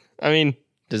 I mean,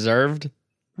 deserved.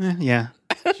 Yeah.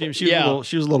 She Yeah.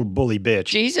 was a little bully bitch.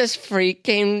 Jesus freak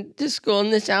came to school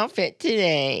in this outfit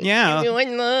today. Yeah.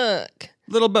 Everyone look.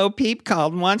 Little Bo Peep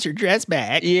called and wants her dress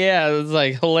back. Yeah, it was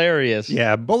like hilarious.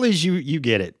 Yeah, bullies, you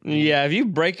get it. Yeah, if you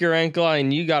break your ankle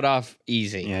and you got off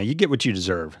easy. Yeah, you get what you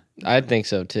deserve. I think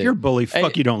so too. If you're a bully,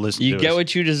 fuck Hey, you don't listen You to get us.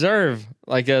 what you deserve.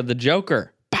 Like the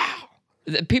Joker. Pow.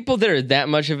 The people that are that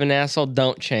much of an asshole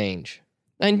don't change.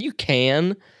 And you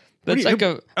can. But it's like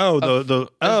as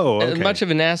as much of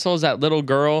an asshole as that little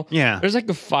girl. Yeah. There's like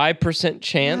a 5%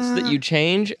 chance that you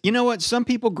change. You know what? Some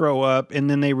people grow up and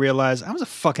then they realize I was a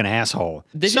fucking asshole.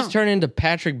 They just turn into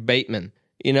Patrick Bateman.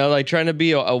 You know, like trying to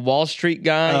be a Wall Street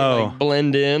guy, and, like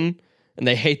blend in, and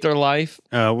they hate their life.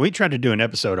 We tried to do an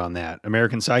episode on that.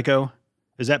 American Psycho.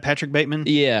 Is that Patrick Bateman?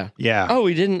 Yeah. Yeah. Oh,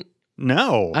 we didn't.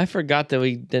 No. I forgot that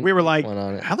we didn't. We were like, one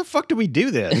on it. how the fuck do we do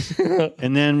this?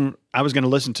 And then I was going to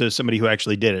listen to somebody who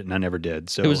actually did it, and I never did.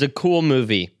 So It was a cool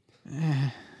movie.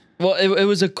 Well, it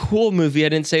was a cool movie. I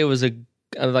didn't say it was a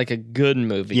good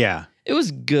movie. yeah. It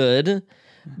was good,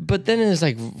 but then it was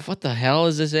like, what the hell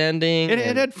is this ending? It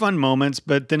And- had fun moments,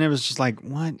 but then it was just like,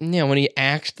 what? yeah, when he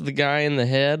axed the guy in the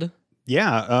head,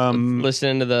 Yeah.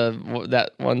 listening to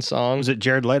that one song. Was it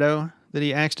Jared Leto that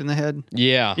he axed in the head?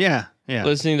 Yeah. Yeah. Yeah.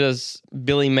 Listening to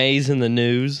Billy Mays in the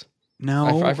news.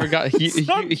 No. I forgot. It's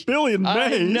not Billy and I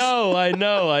Mays. know.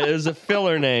 It was a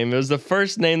filler name. It was the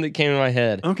first name that came to my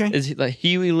head. Okay. Is he like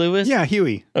Huey Lewis? Yeah,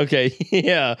 Huey. Okay.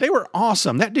 Yeah. They were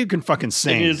awesome. That dude can fucking And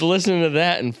sing. he was listening to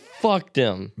that and fucked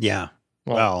him. Yeah.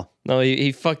 Well, No,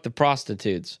 he fucked the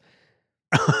prostitutes.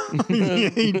 yeah,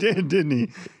 he did, didn't he?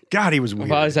 God, he was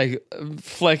weird. I was like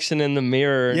flexing in the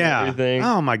mirror and everything.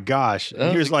 Oh my gosh.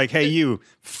 He was like, "Hey, you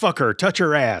fucker, touch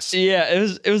her ass." Yeah,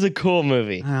 it was a cool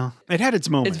movie. Well, it had its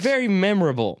moments. It's very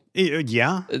memorable.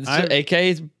 Yeah. AK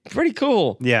is pretty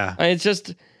cool. Yeah. It's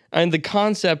just the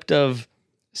concept of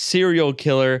serial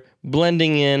killer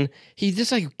blending in. He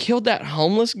just like killed that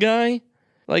homeless guy.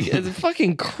 Like it's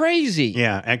fucking crazy.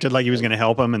 Yeah. Acted like he was going to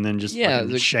help him and then just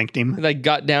fucking shanked him. Like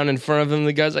got down in front of him.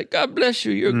 The guy's like, "God bless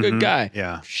you. You're a good guy."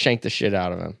 Yeah. Shanked the shit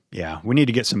out of him. Yeah. We need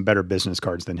to get some better business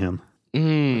cards than him. I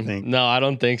think. No, I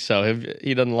don't think so.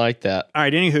 He doesn't like that. All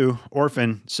right. Anywho,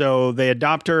 orphan. So they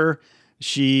adopt her.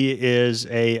 She is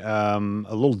a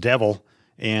little devil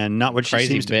and not what she Crazy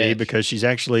seems to be bitch. because she's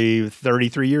actually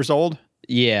 33 years old.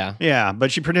 Yeah. Yeah, but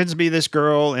she pretends to be this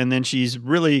girl, and then she's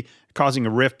really causing a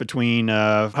rift between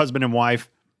husband and wife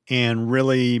and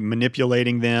really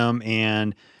manipulating them.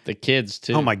 And The kids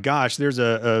too. oh my gosh, there's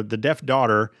the deaf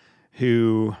daughter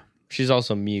who She's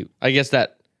also mute. I guess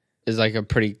that is like a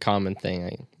pretty common thing.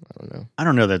 I don't know. I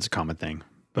don't know that's a common thing,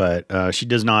 but she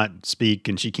does not speak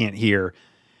and she can't hear.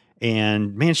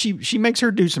 And man, she makes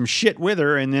her do some shit with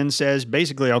her and then says,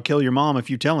 basically, "I'll kill your mom if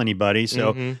you tell anybody."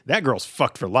 So that girl's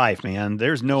fucked for life, man.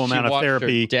 There's no amount of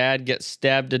therapy. Her dad get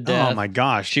stabbed to death. Oh my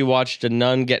gosh. She watched a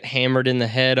nun get hammered in the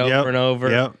head over and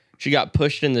over. Yep. She got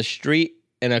pushed in the street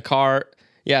in a car.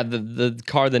 Yeah, the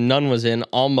car the nun was in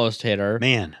almost hit her.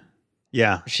 Man.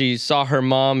 Yeah. She saw her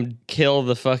mom kill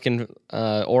the fucking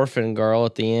orphan girl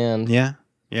at the end. Yeah.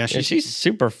 Yeah. And she's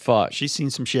super fucked. She's seen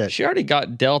some shit. She already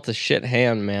got dealt a shit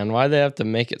hand, man. Why they have to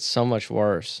make it so much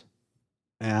worse?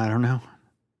 I don't know.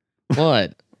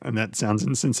 What? And that sounds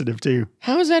insensitive too.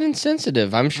 How is that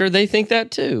insensitive? I'm sure they think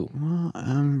that too. Well,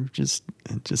 it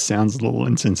just sounds a little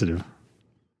insensitive.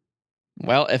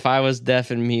 Well, if I was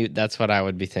deaf and mute, that's what I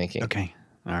would be thinking. Okay.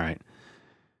 All right.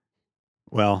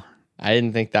 Well, I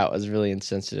didn't think that was really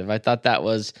insensitive. I thought that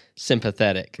was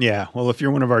sympathetic. yeah. Well, if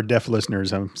you're one of our deaf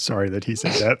listeners, I'm sorry that he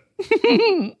said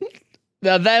that.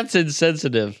 Now that's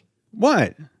insensitive.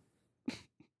 What?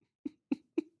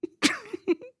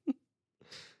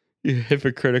 You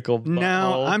hypocritical No,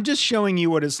 butthole. I'm just showing you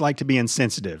what it's like to be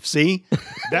insensitive. See?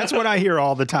 That's what I hear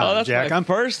all the time, Oh, that's Jack. my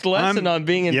first lesson on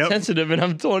being yep. insensitive, and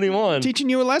I'm 21. Teaching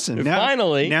you a lesson. Now,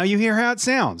 Finally. Now you hear how it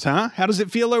sounds, huh? How does it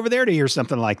feel over there to hear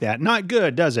something like that? Not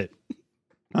good, does it?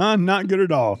 Not good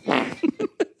at all.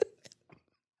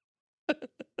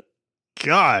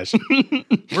 Gosh.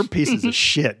 We're pieces of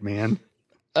shit, man.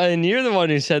 And you're the one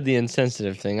who said the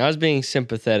insensitive thing. I was being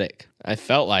sympathetic. I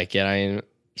felt like it. I mean,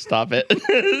 stop it.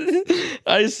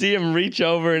 I see him reach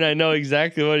over, and I know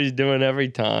exactly what he's doing every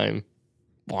time.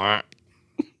 Oh,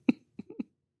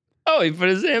 he put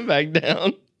his hand back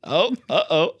down. Oh.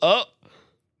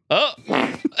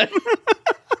 It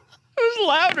was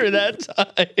louder that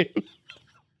time.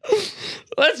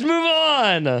 Let's move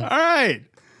on. All right.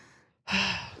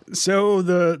 So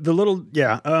the little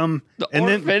The and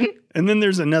orphan. then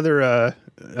there's another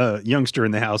youngster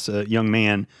in the house, a young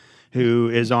man who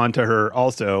is on to her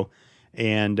also,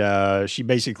 and she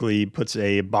basically puts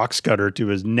a box cutter to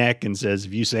his neck and says,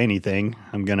 "If you say anything,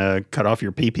 I'm gonna cut off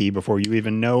your pee-pee before you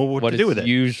even know what to do with it's it."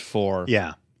 used for.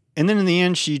 Yeah. And then in the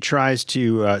end, she tries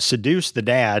to seduce the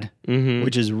dad,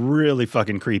 which is really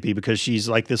fucking creepy because she's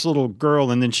like this little girl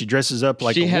and then she dresses up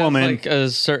like she a has woman. like a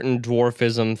certain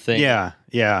dwarfism thing. Yeah,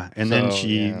 yeah. And then So,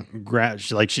 she yeah. grabs,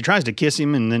 she tries to kiss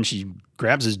him and then she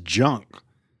grabs his junk.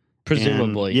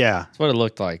 Presumably. And, yeah. That's what it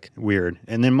looked like. Weird.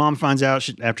 And then mom finds out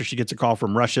after she gets a call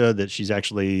from Russia that she's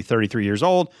actually 33 years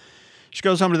old. She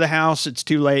goes home to the house. It's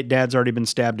too late. Dad's already been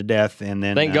stabbed to death. And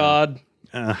then Thank God.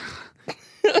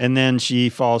 and then she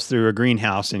falls through a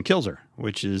greenhouse and kills her,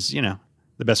 which is,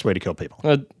 the best way to kill people.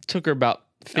 It took her about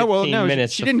 15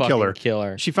 minutes she to didn't fucking kill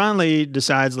her. She finally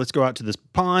decides, let's go out to this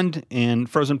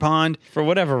frozen pond. For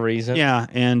whatever reason. Yeah,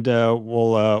 and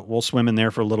we'll swim in there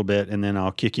for a little bit, and then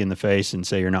I'll kick you in the face and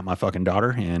say you're not my fucking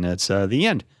daughter, and it's the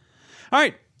end. All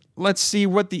right, let's see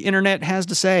what the internet has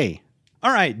to say.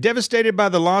 All right, devastated by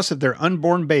the loss of their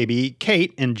unborn baby,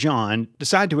 Kate and John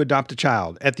decide to adopt a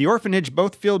child. At the orphanage,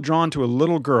 both feel drawn to a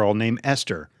little girl named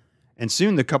Esther. And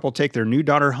soon the couple take their new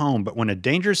daughter home, but when a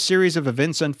dangerous series of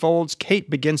events unfolds,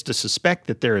 Kate begins to suspect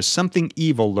that there is something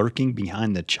evil lurking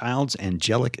behind the child's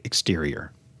angelic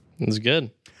exterior. It's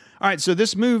good. All right, so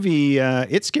this movie,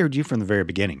 it scared you from the very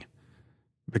beginning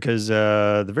because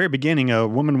the very beginning, a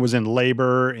woman was in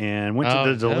labor and went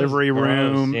to the delivery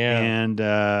room. Yeah. And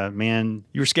man,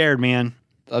 you were scared, man.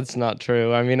 That's not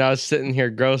true. I mean, I was sitting here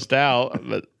grossed out,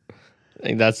 but I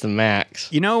think that's the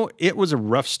max. You know, it was a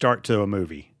rough start to a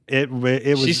movie. It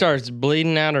was. She starts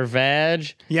bleeding out her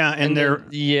vag. Yeah, and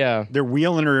they're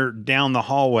wheeling her down the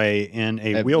hallway in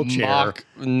a wheelchair. Mach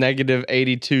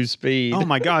 -82 speed. Oh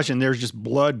my gosh! And there's just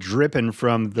blood dripping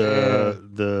from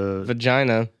the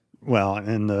vagina. Well,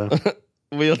 and the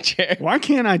wheelchair. Why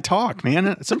can't I talk,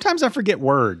 man? Sometimes I forget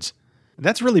words.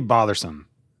 That's really bothersome.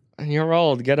 You're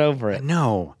old. Get over it.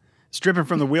 No, it's dripping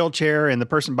from the wheelchair, and the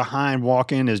person behind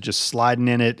walking is just sliding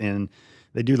in it, and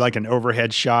they do like an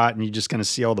overhead shot, and you just kind of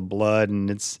see all the blood, and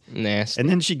it's nasty. And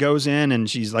then she goes in, and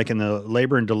she's like in the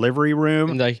labor and delivery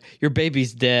room, and like, your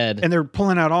baby's dead, and they're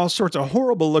pulling out all sorts of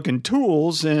horrible looking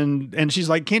tools, and she's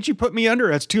like, "Can't you put me under?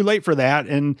 It's too late for that."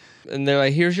 And they're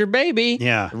like, "Here's your baby,"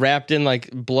 wrapped in like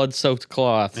blood soaked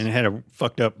cloth, and it had a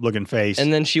fucked up looking face.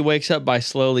 And then she wakes up by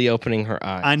slowly opening her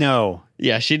eyes. I know.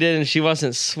 Yeah, she didn't. She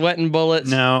wasn't sweating bullets.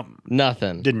 No,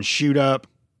 nothing. Didn't shoot up.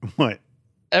 What?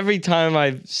 Every time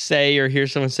I say or hear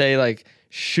someone say like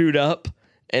shoot up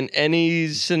in any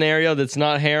scenario that's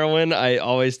not heroin, I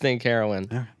always think heroin.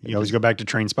 Yeah. You always go back to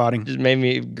Trainspotting. Just made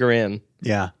me grin.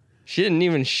 Yeah. She didn't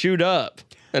even shoot up.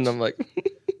 And I'm like...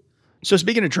 So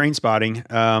speaking of Trainspotting,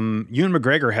 Ewan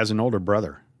McGregor has an older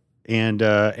brother. And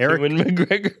Eric... Ewan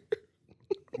McGregor?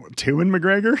 Ewan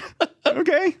McGregor?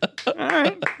 Okay. All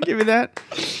right. I'll give you that.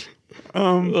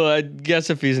 Well, I guess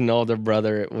if he's an older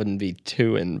brother, it wouldn't be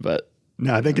Ewan, but...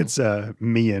 No, I think it's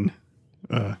Mian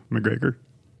McGregor.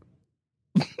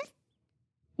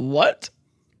 What?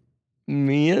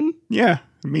 Mian? Yeah,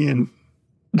 Mian.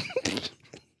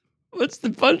 What's the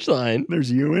punchline?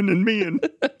 There's Ewan and Mian.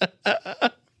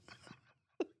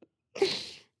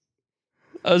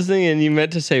 I was thinking you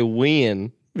meant to say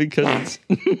Wean because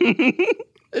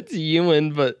it's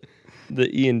Ewan, but the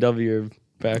E and W are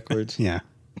backwards. Yeah.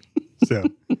 So,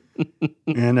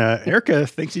 and Erica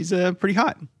thinks he's pretty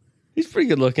hot. He's pretty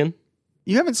good looking.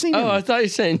 You haven't seen him. Oh, I thought you were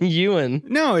saying Ewan.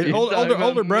 No,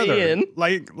 older brother. Ian.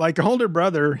 Like older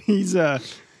brother. He's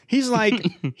like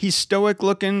he's stoic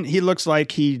looking. He looks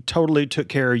like he totally took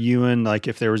care of Ewan. Like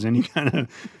if there was any kind of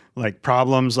like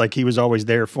problems, like he was always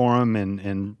there for him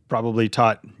and probably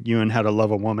taught Ewan how to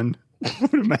love a woman. I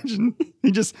would imagine.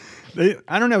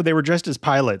 I don't know. They were dressed as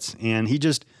pilots, and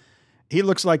he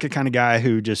looks like a kind of guy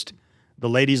who just the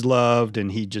ladies loved, and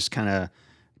he just kind of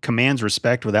commands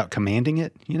respect without commanding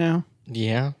it, you know?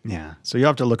 Yeah. Yeah. So you'll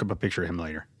have to look up a picture of him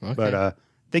later. Okay. But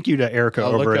thank you to Erica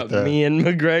I'll over look at the Mian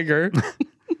McGregor.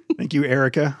 Thank you,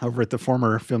 Erica, over at the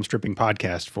former Film Stripping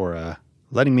podcast for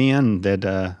letting me in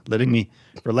letting me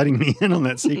in on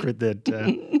that secret that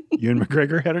Ewan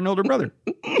McGregor had an older brother.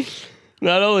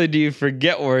 Not only do you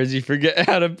forget words, you forget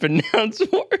how to pronounce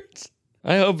words.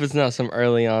 I hope it's not some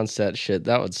early onset shit.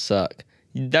 That would suck.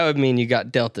 That would mean you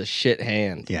got dealt a shit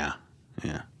hand. Yeah.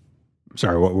 Yeah.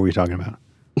 Sorry, what were we talking about?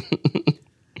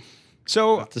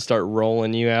 So to start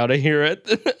rolling you out of here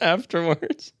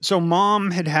afterwards. So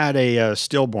mom had a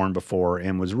stillborn before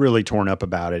and was really torn up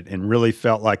about it and really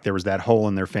felt like there was that hole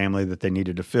in their family that they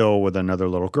needed to fill with another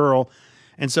little girl.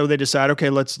 And so they decide, okay,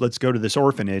 let's go to this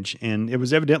orphanage. And it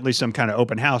was evidently some kind of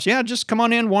open house. Yeah, just come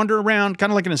on in, wander around,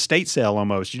 kind of like an estate sale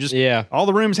almost. All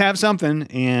the rooms have something.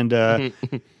 And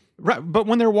right, but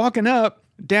when they're walking up,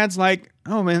 Dad's like,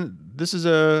 oh man, this is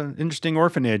a interesting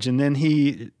orphanage. And then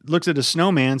he looks at a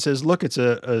snowman and says, look, it's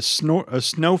a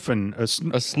snowfin.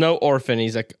 A snow orphan.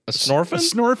 He's like, a snorfin? A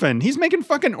snorfin. He's making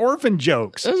fucking orphan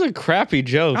jokes. That was a crappy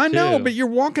joke. I know, but you're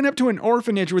walking up to an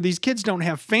orphanage where these kids don't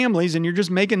have families and you're just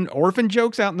making orphan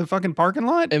jokes out in the fucking parking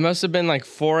lot? It must have been like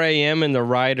 4 a.m. and the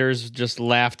writers just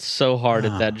laughed so hard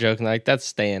at that joke. And like, that's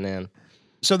staying in.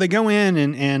 So they go in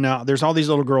and there's all these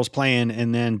little girls playing,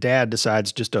 and then Dad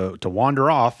decides just to wander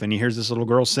off, and he hears this little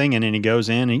girl singing, and he goes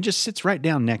in and he just sits right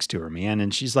down next to her, man.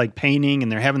 And she's like painting,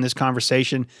 and they're having this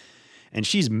conversation, and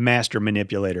she's master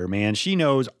manipulator, man. She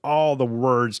knows all the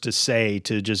words to say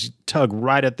to just tug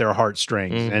right at their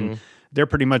heartstrings, and they're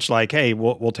pretty much like, hey,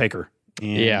 we'll take her.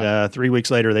 And 3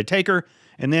 weeks later, they take her,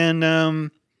 and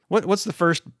then what's the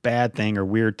first bad thing or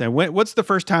weird thing? What's the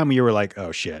first time you were like,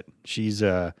 oh shit, she's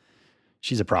a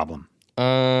problem?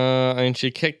 I mean,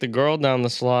 she kicked the girl down the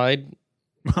slide.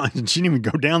 She didn't even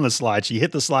go down the slide. She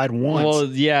hit the slide once. Well,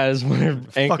 yeah, it's when her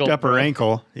ankle fucked up her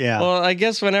ankle. Yeah. Well, I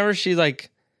guess whenever she was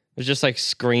just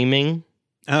screaming.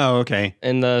 Oh, okay.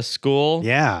 In the school.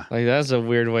 Yeah. Like that's a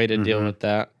weird way to deal with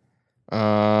that.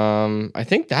 I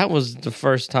think that was the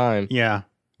first time. Yeah.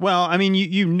 Well, I mean,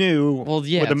 you knew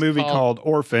with a movie called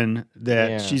Orphan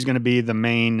that she's going to be the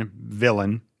main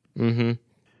villain. Mm-hmm.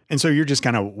 And so you're just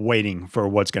kind of waiting for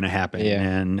what's going to happen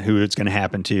and who it's going to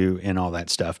happen to and all that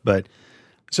stuff. But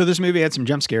so this movie had some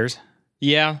jump scares.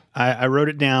 Yeah. I wrote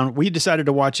it down. We decided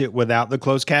to watch it without the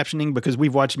closed captioning because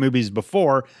we've watched movies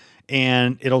before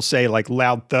and it'll say like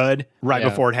loud thud right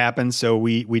before it happens. So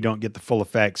we don't get the full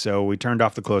effect. So we turned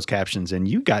off the closed captions and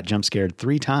you got jump scared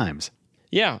 3 times.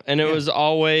 Yeah. And it was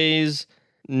always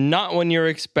not when you're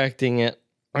expecting it.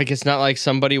 Like it's not like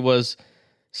somebody was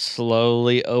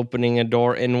slowly opening a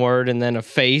door inward and then a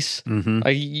face.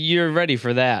 Like you're ready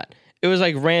for that. It was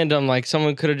like random, like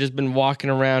someone could have just been walking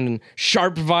around and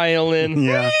sharp violin.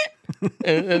 Yeah.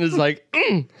 and it's like,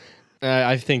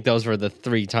 I think those were the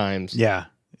 3 times. Yeah.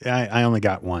 I only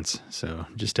got once. So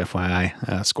just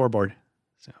FYI, scoreboard.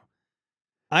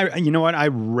 You know what? I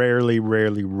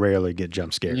rarely get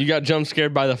jump scared. You got jump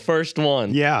scared by the first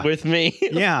one. Yeah. With me.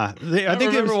 Yeah. I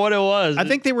think remember what it was. I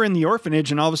think they were in the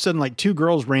orphanage and all of a sudden like 2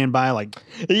 girls ran by like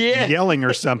yelling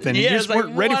or something. You just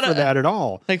weren't ready for that at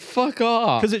all. Like, fuck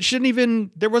off. Because it shouldn't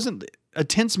even, there wasn't a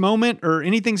tense moment or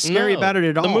anything scary about it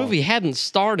at all. The movie hadn't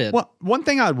started. Well, one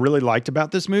thing I really liked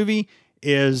about this movie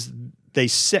is they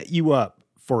set you up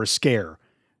for a scare.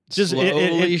 Just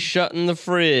slowly shutting the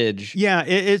fridge. Yeah,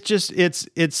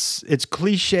 it's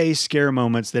cliche scare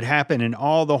moments that happen in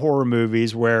all the horror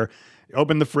movies where you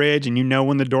open the fridge and you know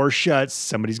when the door shuts,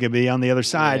 somebody's going to be on the other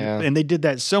side. Yeah. And they did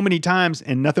that so many times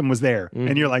and nothing was there.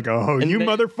 And you're like, oh, and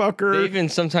motherfucker. They even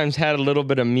sometimes had a little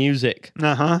bit of music.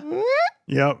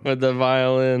 Yep. With the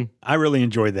violin. I really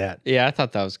enjoyed that. Yeah, I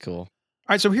thought that was cool. All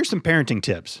right, so here's some parenting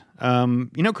tips.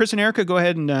 Chris and Erica, go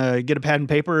ahead and get a pad and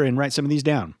paper and write some of these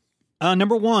down.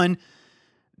 Number 1,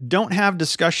 don't have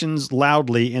discussions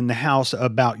loudly in the house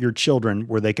about your children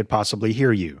where they could possibly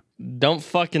hear you. Don't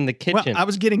fuck in the kitchen. Well, I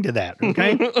was getting to that,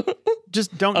 okay?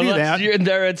 Just don't do that. Unless you're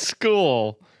there at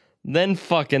school, then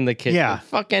fuck in the kitchen. Yeah.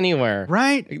 Fuck anywhere.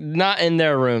 Right? Not in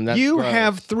their room. That's you gross.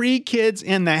 have 3 kids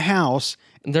in the house.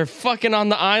 They're fucking on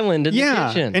the island in the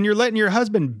kitchen. And you're letting your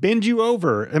husband bend you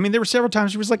over. I mean, there were several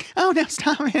times she was like, oh, now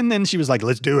stop. And then she was like,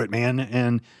 let's do it, man.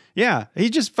 And yeah,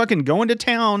 he's just fucking going to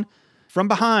town from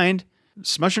behind,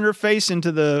 smushing her face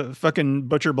into the fucking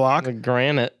butcher block. The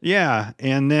granite. Yeah.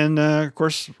 And then, of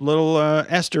course, little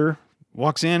Esther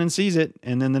walks in and sees it.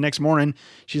 And then the next morning,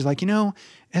 she's like,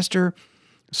 Esther,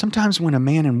 sometimes when a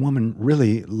man and woman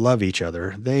really love each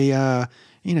other, they,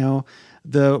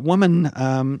 the woman,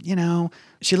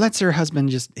 she lets her husband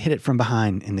just hit it from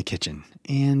behind in the kitchen.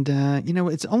 And,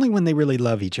 it's only when they really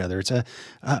love each other. It's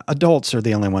adults are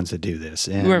the only ones that do this.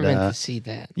 And, you weren't meant to see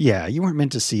that. Yeah, you weren't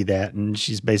meant to see that. And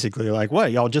she's basically like,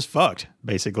 what? Y'all just fucked,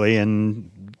 basically.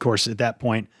 And, of course, at that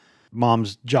point,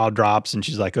 mom's jaw drops and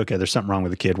she's like, okay, there's something wrong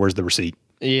with the kid. Where's the receipt?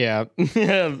 Yeah.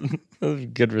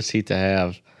 Good receipt to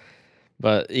have.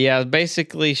 But, yeah,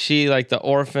 basically she, like the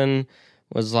orphan,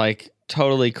 was like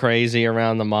totally crazy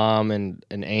around the mom and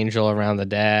an angel around the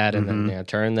dad and then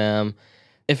turned them.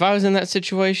 If I was in that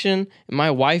situation and my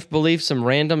wife believed some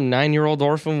random 9-year-old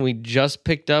orphan we just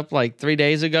picked up like 3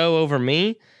 days ago over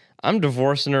me, I'm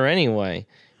divorcing her anyway.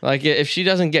 Like if she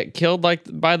doesn't get killed like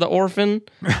by the orphan,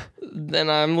 then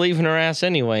I'm leaving her ass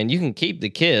anyway, and you can keep the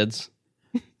kids.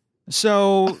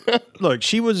 So look,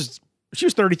 she was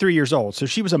 33 years old, so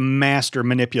she was a master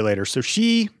manipulator. So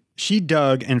she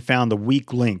dug and found the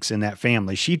weak links in that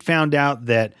family. She'd found out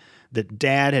that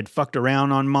dad had fucked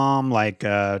around on mom like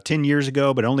 10 years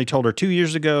ago, but only told her 2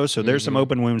 years ago. So there's some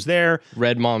open wounds there.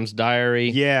 Read mom's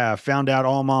diary. Yeah, found out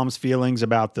all mom's feelings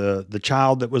about the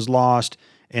child that was lost.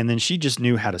 And then she just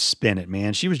knew how to spin it,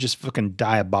 man. She was just fucking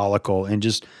diabolical and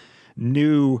just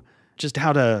knew just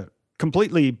how to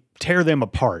completely tear them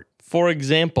apart. For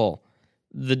example,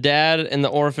 the dad and the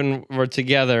orphan were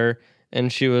together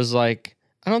and she was like,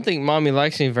 I don't think mommy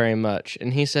likes me very much.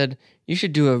 And he said, you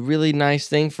should do a really nice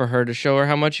thing for her to show her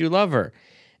how much you love her.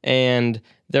 And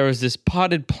there was this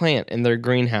potted plant in their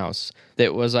greenhouse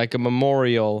that was like a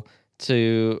memorial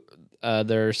to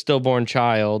their stillborn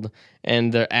child.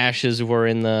 And their ashes were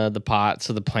in the pot.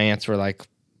 So the plants were like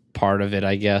part of it,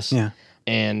 I guess. Yeah.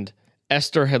 And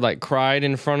Esther had like cried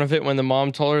in front of it when the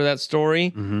mom told her that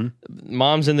story.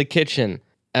 Mom's in the kitchen.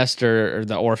 Esther, or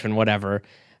the orphan, whatever.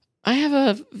 I have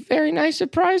a very nice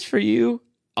surprise for you.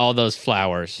 All those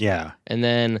flowers. Yeah. And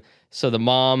then, so the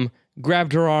mom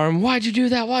grabbed her arm. Why'd you do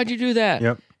that? Why'd you do that?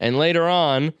 Yep. And later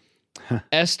on,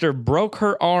 Esther broke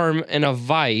her arm in a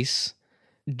vice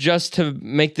just to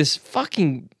make this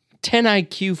fucking 10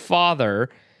 IQ father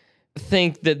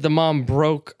think that the mom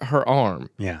broke her arm.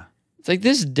 Yeah. It's like,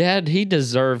 this dad, he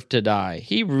deserved to die.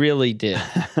 He really did.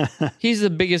 He's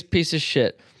the biggest piece of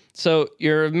shit. So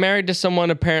you're married to someone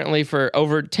apparently for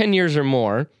over 10 years or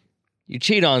more. You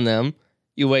cheat on them.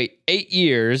 You wait 8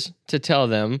 years to tell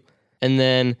them, and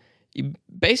then you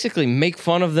basically make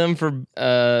fun of them for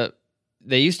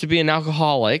they used to be an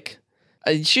alcoholic.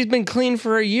 She's been clean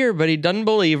for a year, but he doesn't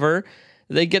believe her.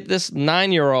 They get this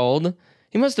 9-year-old.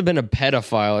 He must have been a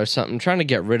pedophile or something, trying to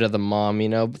get rid of the mom,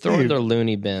 throw her in their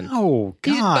loony bin. Oh,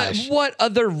 gosh. But what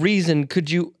other reason could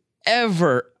you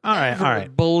ever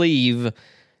believe?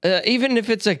 Even if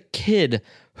it's a kid,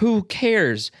 who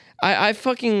cares? I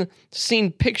fucking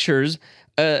seen pictures.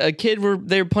 A kid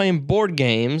they were playing board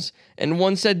games, and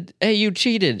one said, "Hey, you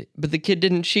cheated," but the kid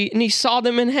didn't cheat, and he sawed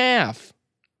them in half.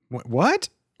 What?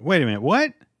 Wait a minute.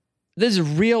 What? This is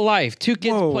real life. Two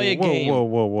kids play a game.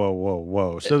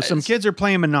 Whoa. So some kids are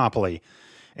playing Monopoly,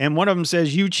 and one of them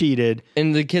says, "You cheated."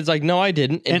 And the kid's like, "No, I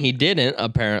didn't." And he didn't,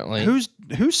 apparently.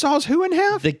 Who saws who in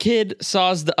half? The kid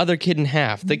saws the other kid in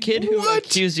half. The kid who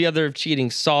accused the other of cheating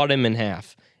sawed him in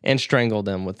half and strangled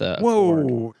him with a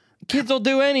cord. Kids will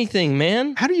do anything,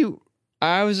 man. How do you...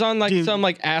 I was on some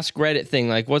Ask Reddit thing,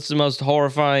 like, what's the most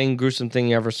horrifying, gruesome thing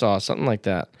you ever saw? Something like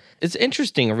that. It's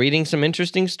interesting, reading some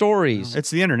interesting stories. It's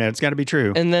the internet. It's got to be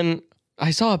true. And then I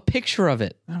saw a picture of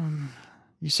it.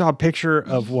 You saw a picture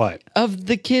of what? Of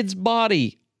the kid's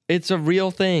body. It's a real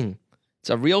thing.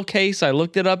 It's a real case. I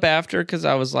looked it up after because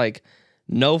I was like,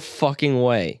 no fucking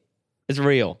way. It's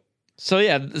real. So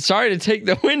yeah, sorry to take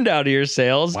the wind out of your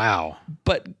sails. Wow.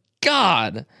 But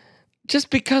God, just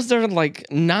because they're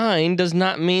like 9 does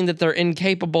not mean that they're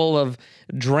incapable of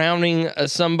drowning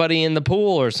somebody in the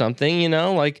pool or something,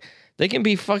 Like, they can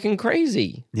be fucking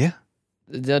crazy. Yeah.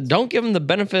 Don't give them the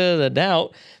benefit of the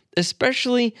doubt,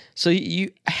 especially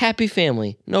happy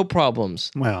family, no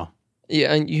problems. Well.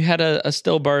 Yeah, and you had a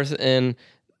stillbirth and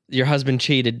your husband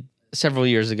cheated several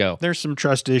years ago. There's some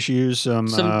trust issues,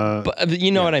 but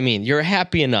you know what I mean. You're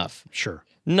happy enough. Sure.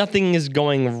 Nothing is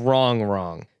going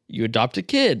wrong. You adopt a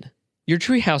kid. Your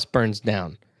treehouse burns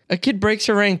down. A kid breaks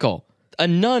her ankle. A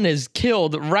nun is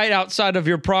killed right outside of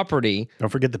your property. Don't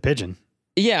forget the pigeon.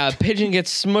 Yeah, a pigeon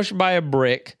gets smushed by a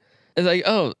brick. It's like,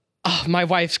 oh, my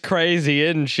wife's crazy,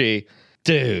 isn't she?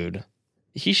 Dude,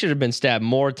 he should have been stabbed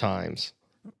more times.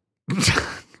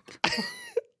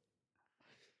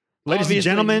 Ladies and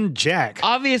gentlemen, Jack.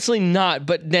 Obviously not,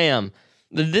 but damn.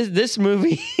 This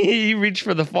movie, he reached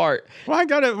for the fart. Well,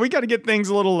 we gotta get things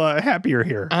a little happier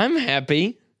here. I'm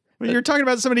happy. Well, you're talking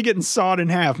about somebody getting sawed in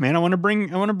half, man. I want to bring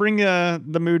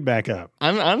the mood back up.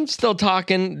 I'm still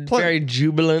talking very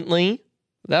jubilantly.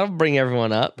 That'll bring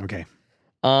everyone up. Okay.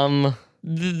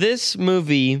 This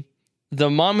movie, the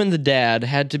mom and the dad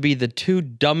had to be the 2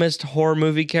 dumbest horror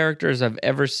movie characters I've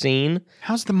ever seen.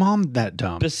 How's the mom that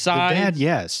dumb? Besides the dad,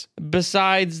 yes.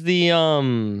 Besides the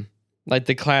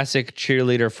the classic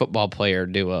cheerleader football player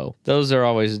duo. Those are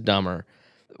always dumber.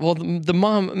 Well, the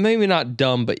mom, maybe not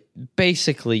dumb, but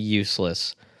basically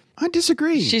useless. I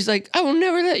disagree. She's like, I will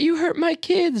never let you hurt my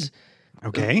kids.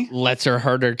 Okay. Lets her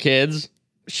hurt her kids.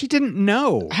 She didn't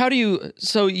know. How do you...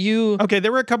 Okay,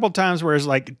 there were a couple times where it's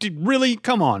like, dude, really?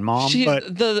 Come on, Mom.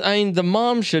 The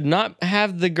mom should not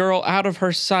have the girl out of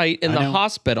her sight in the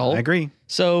hospital. I agree.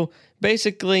 So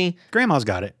basically... Grandma's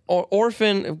got it.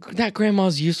 That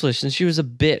grandma's useless, and she was a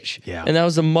bitch. Yeah. And that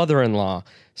was the mother-in-law.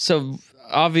 So...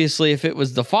 Obviously, if it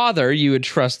was the father, you would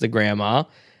trust the grandma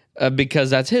because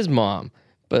that's his mom.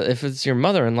 But if it's your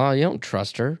mother-in-law, you don't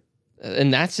trust her. In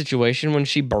that situation, when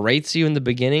she berates you in the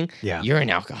beginning, you're an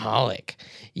alcoholic.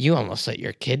 You almost let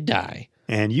your kid die.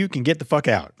 And you can get the fuck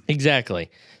out.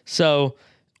 Exactly. So,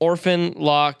 Orphan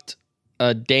locked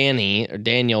Danny, or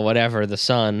Daniel, whatever, the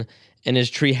son, in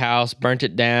his treehouse, burnt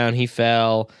it down. He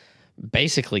fell,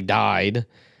 basically died.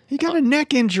 He got a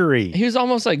neck injury. He was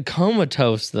almost like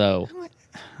comatose, though.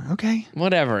 Okay.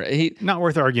 Whatever. Not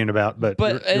worth arguing about, but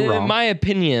you're wrong. In my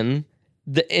opinion,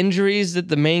 the injuries that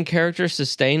the main character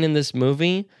sustained in this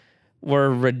movie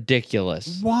were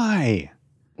ridiculous. Why?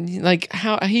 Like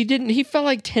how he fell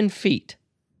like 10 feet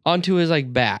onto his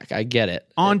back. I get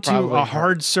it. Onto a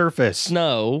hard surface.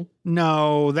 Snow.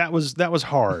 No, that was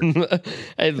hard.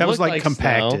 That was like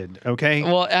compacted. Snow. Okay.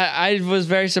 Well, I was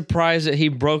very surprised that he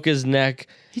broke his neck.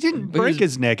 He didn't break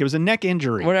his neck. It was a neck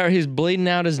injury. Whatever. He's bleeding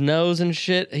out his nose and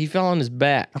shit. He fell on his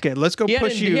back. Okay, let's go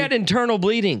push you. He had internal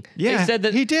bleeding. Yeah, they said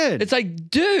that he did. It's like,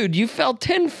 dude, you fell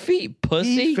 10 feet,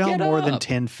 pussy. He fell more than up.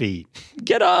 10 feet.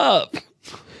 Get up.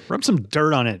 Rub some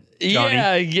dirt on it, Johnny.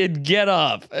 Yeah, get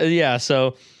up. Yeah,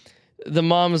 so the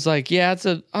mom was like, yeah,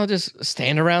 I'll just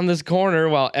stand around this corner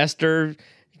while Esther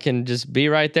can just be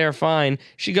right there fine.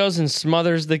 She goes and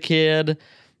smothers the kid.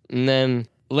 And then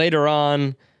later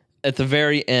on, at the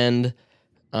very end,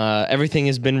 everything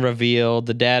has been revealed.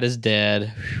 The dad is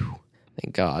dead. Whew,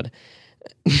 thank God.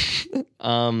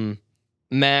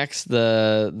 Max,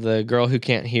 the girl who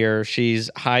can't hear, she's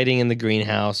hiding in the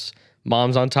greenhouse.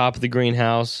 Mom's on top of the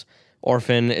greenhouse.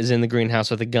 Orphan is in the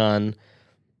greenhouse with a gun.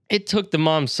 It took the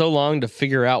mom so long to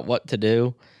figure out what to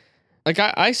do. Like,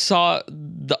 I saw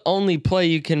the only play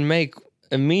you can make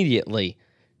immediately.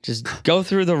 Just go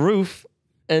through the roof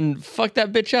and fuck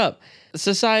that bitch up.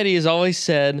 Society has always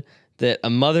said that a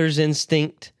mother's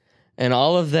instinct and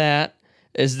all of that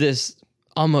is this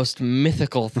almost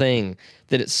mythical thing,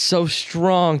 that it's so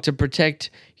strong to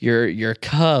protect your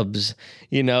cubs,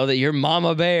 you know, that you're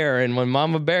Mama Bear. And when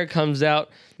Mama Bear comes out,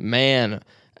 man,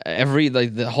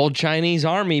 the whole Chinese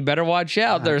army better watch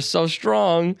out. They're so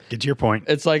strong. Get to your point.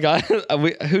 It's like,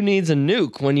 who needs a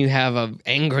nuke when you have an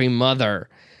angry mother?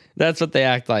 That's what they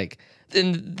act like.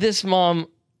 And this mom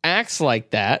acts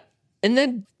like that and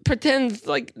then pretends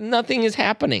like nothing is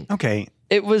happening. Okay.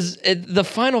 The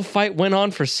final fight went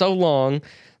on for so long.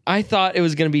 I thought it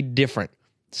was going to be different.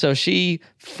 So she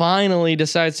finally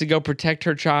decides to go protect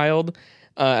her child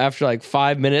after like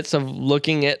 5 minutes of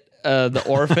looking at the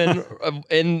orphan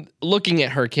and looking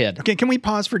at her kid. Okay, can we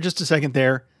pause for just a second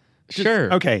there?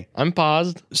 Sure. Okay. I'm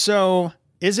paused. So,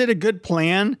 is it a good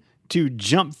plan to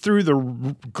jump through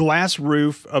the glass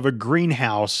roof of a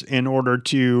greenhouse in order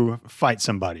to fight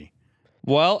somebody?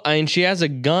 Well, I mean, she has a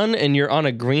gun and you're on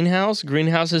a greenhouse.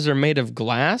 Greenhouses are made of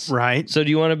glass. Right. So do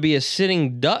you want to be a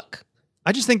sitting duck?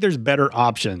 I just think there's better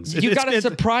options. You got to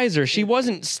surprise her. She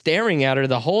wasn't staring at her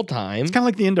the whole time. It's kind of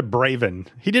like the end of Braven.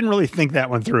 He didn't really think that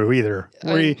one through either.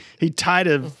 Where he tied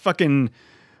a fucking,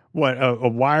 a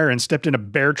wire and stepped in a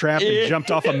bear trap and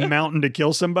jumped off a mountain to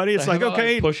kill somebody. It's like,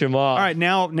 okay. Push him off. All right,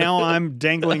 now I'm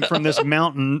dangling from this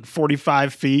mountain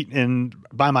 45 feet and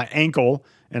by my ankle,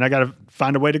 and I got to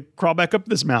find a way to crawl back up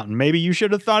this mountain. Maybe you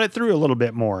should have thought it through a little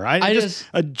bit more.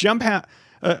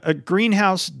 A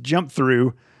greenhouse jump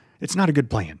through. It's not a good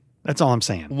plan. That's all I'm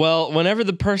saying. Well, whenever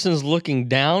the person's looking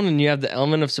down and you have the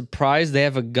element of surprise, they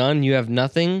have a gun, you have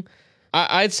nothing.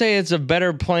 I'd say it's a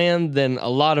better plan than a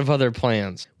lot of other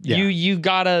plans. Yeah. You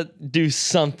gotta do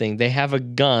something. They have a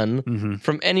gun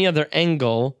from any other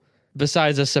angle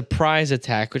besides a surprise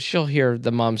attack, which you'll hear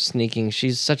the mom sneaking.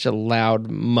 She's such a loud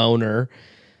moaner.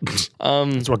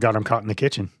 That's what got him caught in the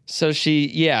kitchen. So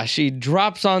she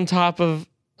drops on top of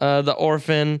the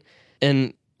orphan,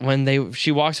 and when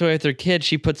she walks away with her kid,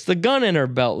 she puts the gun in her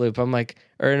belt loop. I'm like,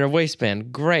 or in her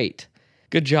waistband. Great.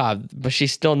 Good job. But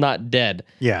she's still not dead.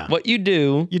 Yeah. What you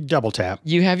do, You double tap.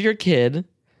 you have your kid,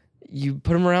 you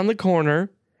put him around the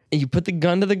corner, and you put the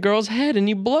gun to the girl's head and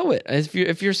you blow it.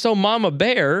 If you're so Mama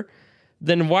Bear,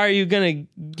 then why are you going to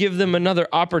give them another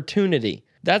opportunity?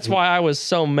 That's why I was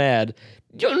so mad.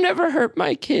 You'll never hurt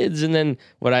my kids. And then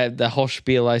the whole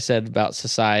spiel I said about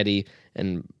society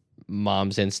and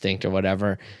mom's instinct or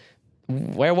whatever,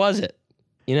 where was it?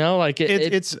 You know, like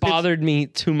it bothered me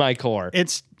to my core.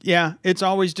 It's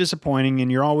always disappointing,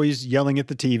 and you're always yelling at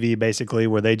the TV basically,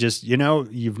 where they just,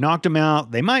 you've knocked them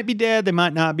out. They might be dead, they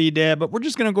might not be dead, but we're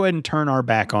just going to go ahead and turn our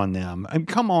back on them. I mean,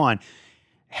 come on.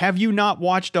 Have you not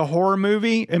watched a horror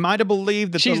movie? Am I to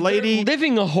believe that They're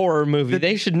living a horror movie.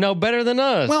 They should know better than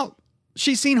us. Well,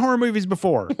 she's seen horror movies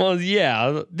before. Well,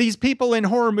 yeah. These people in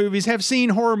horror movies have seen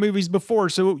horror movies before,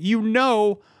 so you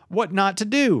know what not to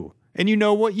do, and you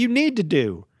know what you need to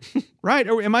do, right?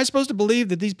 Or am I supposed to believe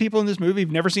that these people in this movie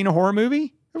have never seen a horror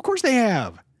movie? Of course they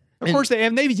have. Of course they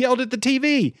have. And they've yelled at the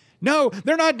TV. No,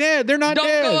 they're not dead. They're not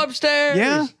dead. Don't go upstairs.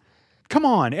 Yeah? Come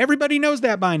on. Everybody knows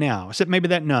that by now, except maybe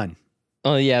that nun.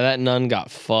 Oh, yeah, that nun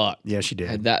got fucked. Yeah, she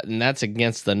did. And that's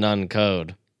against the nun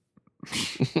code.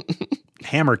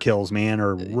 Hammer kills, man,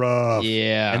 are rough.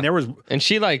 Yeah. And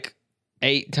she like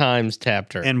 8 times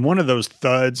tapped her. And one of those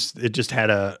thuds, it just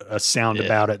had a sound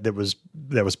about it that was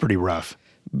pretty rough.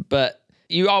 But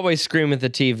you always scream at the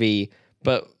TV,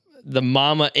 but the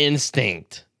mama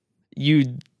instinct,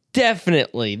 you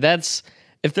definitely,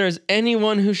 if there's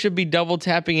anyone who should be double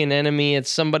tapping an enemy,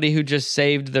 it's somebody who just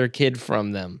saved their kid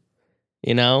from them.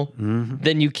 You know? Mm-hmm.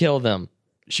 Then you kill them.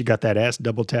 She got that ass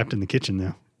double tapped in the kitchen,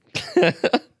 though.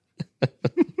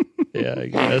 Yeah, I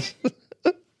guess.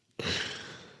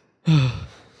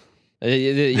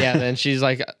 Yeah, then she's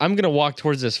like, I'm going to walk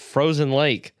towards this frozen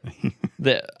lake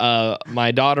that my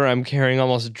daughter I'm carrying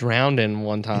almost drowned in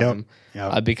one time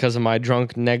because of my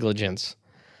drunk negligence.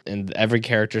 And every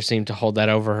character seemed to hold that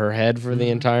over her head for the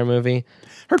entire movie.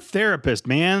 Her therapist,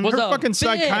 man. Was her a fucking bitch.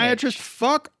 Psychiatrist,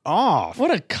 fuck off. What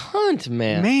a cunt,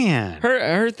 man. Man.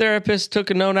 Her therapist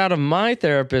took a note out of my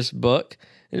therapist book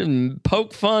and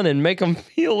poke fun and make them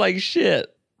feel like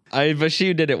shit. But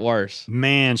she did it worse.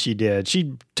 Man, she did.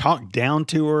 She talked down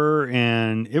to her,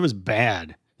 and it was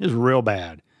bad. It was real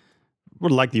bad.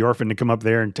 Would have liked the orphan to come up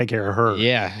there and take care of her.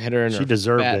 Yeah, hit her in her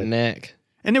deserved fat it. neck.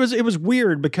 And it was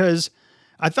weird because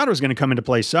I thought it was going to come into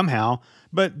play somehow,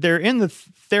 but they're in the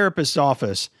therapist's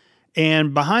office,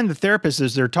 and behind the therapist,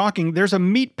 as they're talking, there's a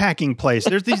meat packing place.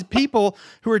 There's these people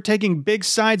who are taking big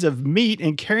sides of meat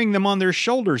and carrying them on their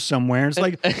shoulders somewhere. It's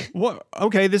like, what?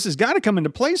 Okay, this has got to come into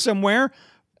play somewhere.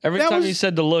 Every time you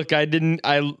said to look, I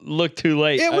looked too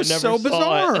late. It was so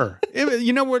bizarre. It.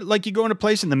 You know what? Like you go in a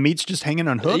place and the meat's just hanging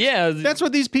on hooks. Yeah, that's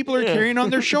what these people are carrying on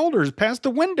their shoulders past the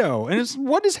window. And it's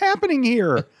what is happening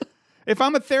here? If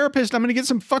I'm a therapist, I'm going to get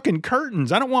some fucking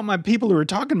curtains. I don't want my people who are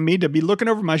talking to me to be looking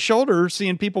over my shoulder,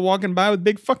 seeing people walking by with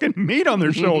big fucking meat on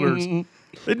their shoulders.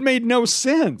 It made no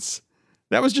sense.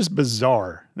 That was just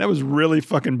bizarre. That was really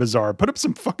fucking bizarre. Put up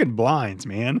some fucking blinds,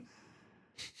 man.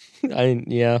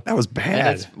 Yeah. That was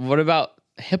bad. What about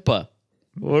HIPAA?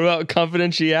 What about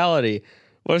confidentiality?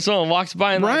 What if someone walks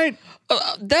by and right?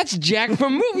 That's Jack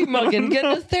from Movie Muggin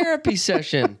getting a therapy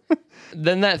session.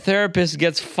 Then that therapist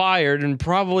gets fired and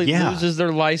probably loses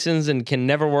their license and can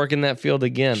never work in that field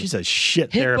again. She's a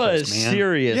shit HIPAA therapist, is man.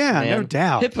 serious, yeah, man. no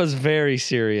doubt. HIPAA's very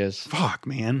serious. Fuck,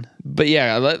 man. But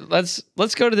yeah,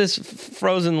 let's go to this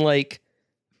frozen lake.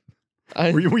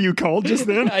 Were you cold just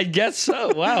then? I guess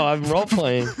so. Wow, I'm role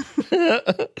playing.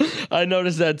 I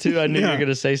noticed that too. I knew you were going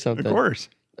to say something. Of course.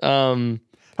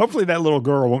 Hopefully that little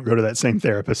girl won't go to that same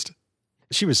therapist.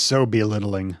 She was so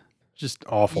belittling. Just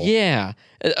awful. Yeah.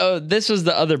 This was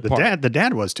the other part. The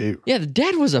dad was too. Yeah, the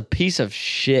dad was a piece of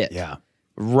shit. Yeah.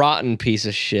 Rotten piece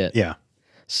of shit. Yeah.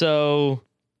 So,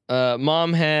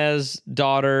 mom has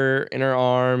daughter in her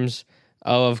arms.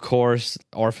 Oh, of course,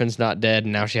 orphan's not dead.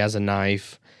 And now she has a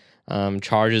knife.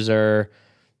 Charges her.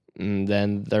 And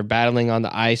then they're battling on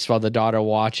the ice while the daughter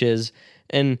watches.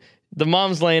 And the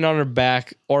mom's laying on her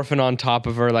back, orphan on top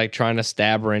of her, like trying to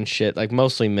stab her and shit, like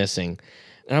mostly missing.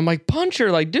 And I'm like, punch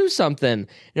her, like do something. And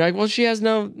you're like, well, she has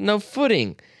no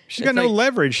footing. She's got no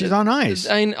leverage. She's on ice.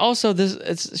 I mean, also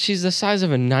she's the size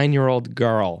of a 9-year-old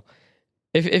girl.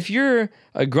 If you're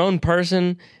a grown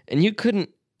person and you couldn't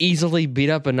easily beat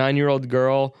up a 9-year-old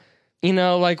girl, you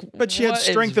know, like. But she had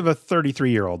strength of a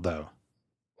 33-year-old though.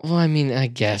 Well, I mean, I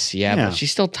guess yeah, but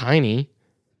she's still tiny.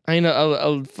 I mean,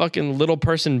 a fucking little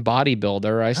person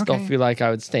bodybuilder. I still feel like I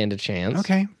would stand a chance.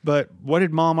 Okay, but what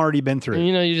had mom already been through? And,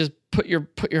 you know, you just put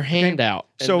your hand out.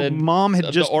 And so mom had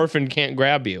the orphan can't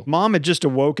grab you. Mom had just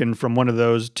awoken from one of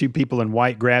those two people in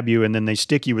white grab you and then they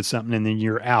stick you with something and then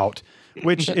you're out,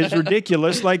 which is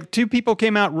ridiculous. Like two people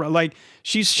came out, like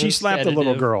she slapped the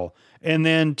little girl. And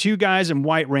then two guys in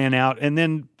white ran out. And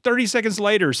then 30 seconds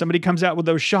later, somebody comes out with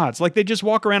those shots. Like they just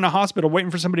walk around a hospital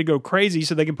waiting for somebody to go crazy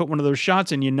so they can put one of those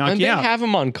shots in you and knock you out. And they have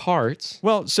them on carts.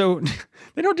 Well, so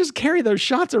they don't just carry those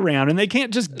shots around and they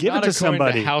can't just give it to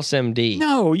somebody. To House MD.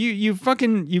 No, you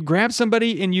grab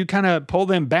somebody and you kind of pull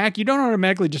them back. You don't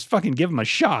automatically just fucking give them a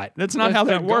shot. That's not how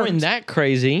that works. Going that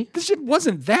crazy. This shit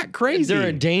wasn't that crazy. They're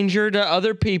a danger to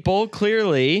other people,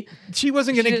 clearly. She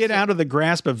wasn't going to get out of the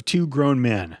grasp of two grown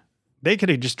men. They could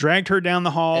have just dragged her down the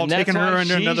hall, taken her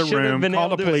into another room,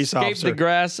 called a police officer.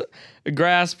 The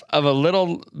grasp of a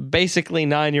little, basically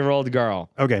 9-year-old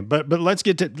girl. Okay, but let's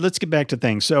get back to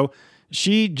things. So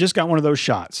she just got one of those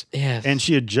shots. Yes. And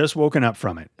she had just woken up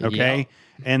from it. Okay. Yep.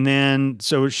 And then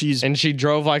so she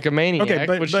drove like a maniac. Okay,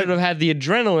 but should have had the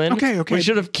adrenaline. Okay. We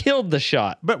should have killed the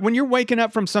shot. But when you're waking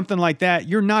up from something like that,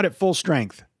 you're not at full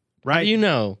strength, right? How do you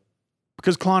know?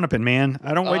 Because Klonopin, man.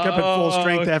 I don't wake up at full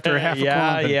strength after half a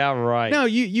Klonopin. Yeah, right. No,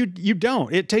 you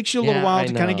don't. It takes you a little while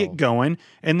to kind of get going.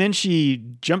 And then she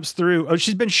jumps through. Oh,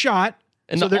 she's been shot.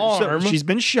 In the arm. So she's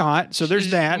been shot. So there's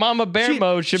that. Mama Bear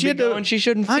mode should be going. She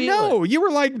shouldn't feel it. I know. You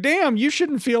were like, damn, you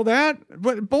shouldn't feel that.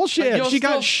 But bullshit. She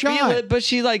got shot. Feel it, but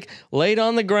she like laid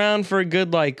on the ground for a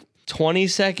good like 20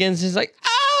 seconds. It's like,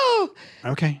 oh.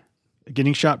 Okay.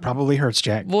 Getting shot probably hurts,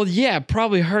 Jack. Well, yeah,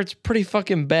 probably hurts pretty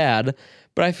fucking bad.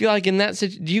 But I feel like in that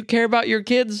situation, do you care about your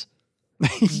kids?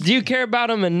 Do you care about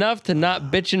them enough to not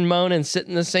bitch and moan and sit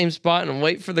in the same spot and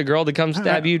wait for the girl to come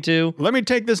stab you too? Let me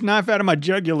take this knife out of my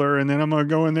jugular and then I'm going to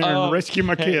go in there and rescue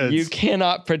my kids. You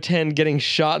cannot pretend getting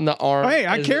shot in the arm. Hey,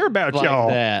 I care about y'all.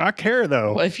 That. I care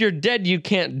though. Well, if you're dead, you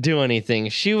can't do anything.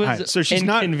 She was so she's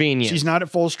inconvenient. She's not at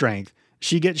full strength.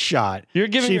 She gets shot. You're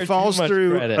giving she her falls too much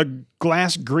through credit. a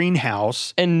glass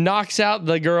greenhouse and knocks out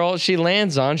the girl she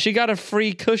lands on. She got a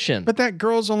free cushion. But that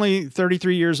girl's only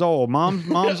 33 years old.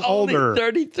 Mom's older.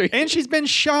 33. And she's been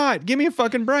shot. Give me a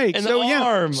fucking break. An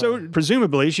arm. So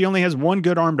presumably she only has one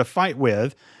good arm to fight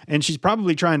with, and she's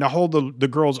probably trying to hold the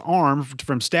girl's arm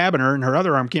from stabbing her, and her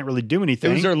other arm can't really do anything.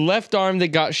 It was her left arm that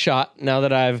got shot. Now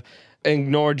that I've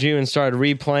ignored you and started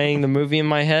replaying the movie in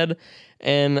my head.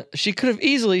 And she could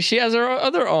have she has her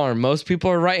other arm. Most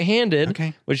people are right-handed,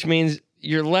 Okay. which means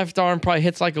your left arm probably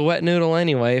hits like a wet noodle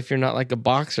anyway if you're not like a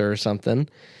boxer or something.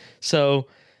 So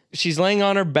she's laying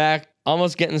on her back,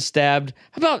 almost getting stabbed.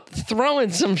 How about throwing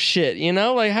some shit, you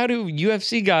know? Like, how do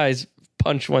UFC guys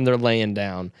punch when they're laying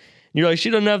down? And you're like,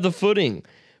 she doesn't have the footing.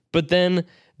 But then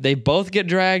they both get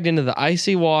dragged into the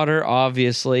icy water,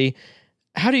 obviously.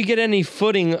 How do you get any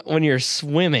footing when you're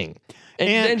swimming?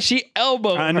 And then she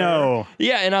elbowed her. I know.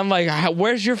 Yeah, and I'm like,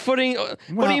 where's your footing?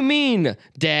 What do you mean,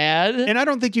 Dad? And I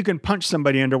don't think you can punch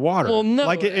somebody underwater. Well, no.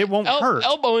 Like, it won't hurt.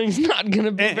 Elbowing's not going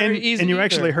to be very easy And you either.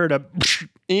 actually heard a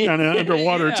kind of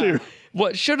underwater, Yeah. too.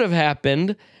 What should have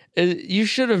happened is you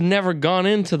should have never gone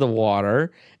into the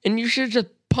water, and you should just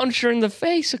punch her in the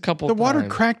face a couple The times. water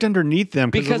cracked underneath them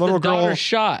because the little the daughter girl.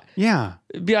 shot. Yeah,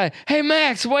 Be like, hey,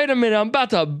 Max, wait a minute. I'm about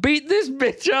to beat this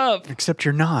bitch up. except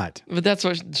you're not. But that's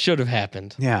what should have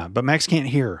happened. Yeah, but Max can't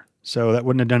hear, so that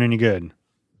wouldn't have done any good.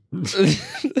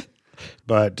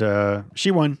 But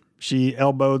she won. She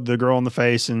elbowed the girl in the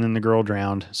face, and then the girl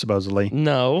drowned, supposedly.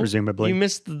 No. Presumably. You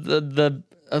missed the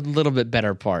a little bit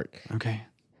better part. Okay.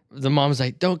 The mom's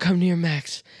like, don't come near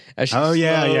Max. As she's Oh,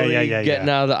 yeah, slowly yeah. getting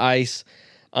out of the ice.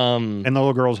 And the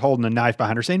little girl's holding a knife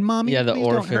behind her, saying, "Mommy, Yeah, the please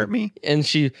orphan. don't hurt me."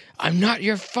 And I'm not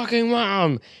your fucking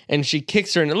mom. And she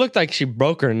kicks her, and it looked like she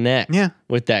broke her neck Yeah.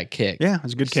 with that kick. Yeah, it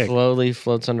was a good kick. Slowly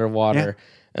floats underwater.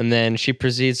 And then she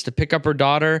proceeds to pick up her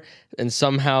daughter and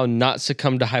somehow not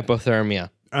succumb to hypothermia.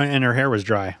 And her hair was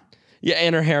dry. Yeah,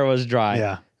 and her hair was dry.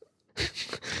 Yeah.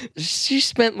 She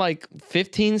spent like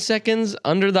 15 seconds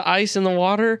under the ice in the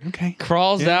water. Okay.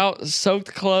 Crawls Yeah. out,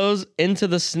 soaked clothes into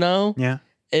the snow. Yeah.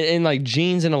 In like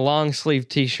jeans and a long sleeve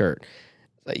t-shirt.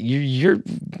 Like, you're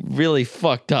really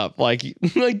fucked up. Like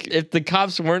if the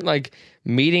cops weren't like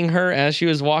meeting her as she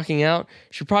was walking out,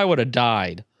 she probably would have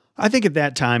died. I think at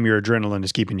that time your adrenaline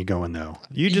is keeping you going, though.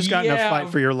 You just got in a Yeah, fight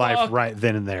for your life fuck. right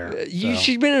then and there. So.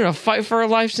 She's been in a fight for her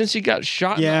life since she got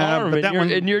shot Yeah, in but the arm, that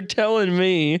one- and you're telling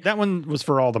me. That one was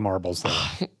for all the marbles,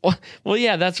 though. Well,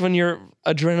 yeah, that's when your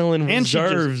adrenaline And she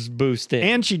just- reserves boost in.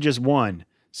 And she just won.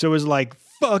 So it was like,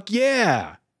 fuck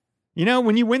yeah. You know,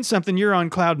 when you win something, you're on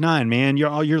cloud nine, man.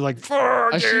 You're like,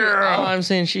 fuck yeah. I'm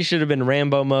saying she should have been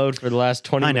Rambo mode for the last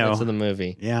 20 I know. minutes of the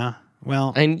movie. Yeah.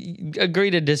 Well, And agree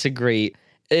to disagree.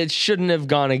 It shouldn't have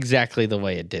gone exactly the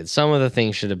way it did. Some of the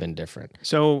things should have been different.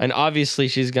 so And obviously,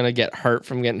 she's going to get hurt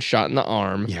from getting shot in the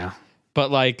arm. yeah.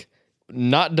 But like,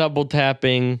 not double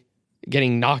tapping,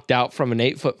 getting knocked out from an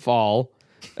 8-foot fall.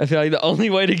 I feel like the only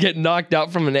way to get knocked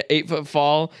out from an 8-foot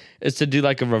fall is to do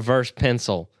like a reverse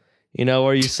pencil. You know,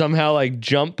 where you somehow like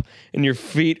jump and your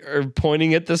feet are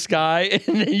pointing at the sky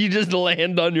and then you just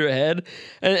land on your head.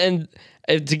 And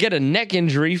to get a neck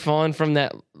injury falling from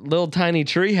that little tiny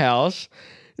tree house,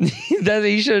 that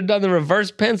he should have done the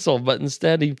reverse pencil, but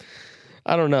instead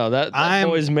I don't know. That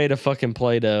boy's made a fucking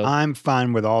Play-Doh. I'm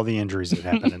fine with all the injuries that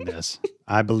happen in this.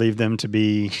 I believe them to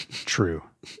be true.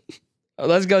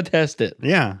 Let's go test it.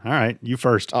 Yeah. All right. You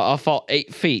first. I'll fall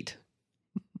 8 feet.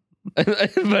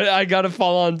 But I got to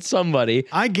fall on somebody.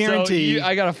 I guarantee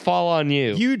I got to fall on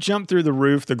you. you jump through the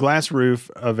roof, the glass roof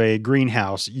of a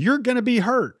greenhouse, you're going to be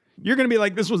hurt. You're going to be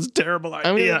like, this was a terrible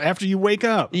idea after you wake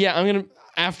up. Yeah, I'm going to,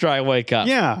 after I wake up.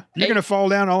 Yeah. You're going to fall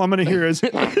down. All I'm going to hear is,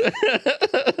 I'm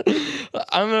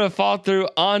going to fall through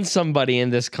on somebody in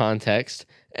this context,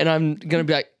 and I'm going to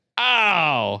be like,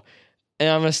 ow. And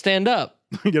I'm going to stand up.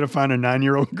 you got to find a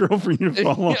 9-year-old girl for you to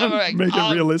fall on. I'm like, Make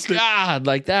oh, it realistic. God,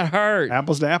 like that hurt.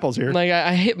 Apples to apples here. Like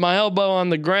I hit my elbow on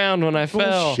the ground when I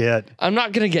fell. Bullshit. I'm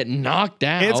not going to get knocked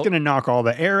out. It's going to knock all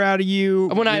the air out of you.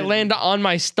 When I land on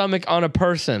my stomach on a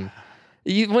person.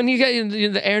 When you get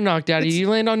the air knocked out of you, you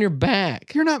land on your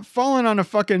back. You're not falling on a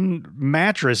fucking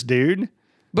mattress, dude.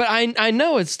 But I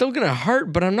know it's still going to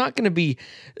hurt, but I'm not going to be...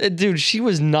 Dude, she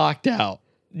was knocked out.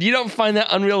 You don't find that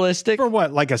unrealistic? For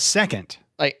what? Like a second?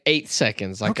 Like 8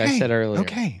 seconds, like I said earlier.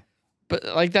 Okay. But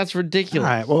like that's ridiculous.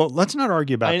 All right. Well, let's not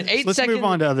argue about And this. Let's move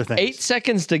on to other things. 8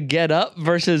 seconds to get up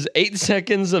versus 8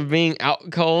 seconds of being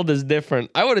out cold is different.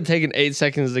 I would have taken 8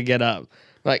 seconds to get up.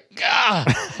 Like,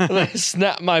 like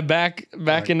snap my back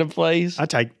into place. I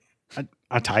take.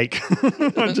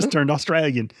 I just turned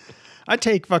Australian. I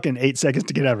take fucking 8 seconds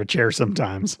to get out of a chair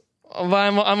sometimes. But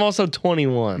I'm also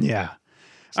 21. Yeah.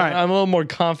 So All right. I'm a little more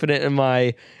confident in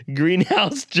my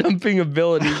greenhouse jumping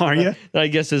ability. Are you? I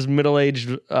guess his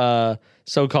middle-aged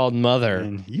so-called mother.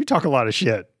 And you talk a lot of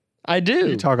shit. I do.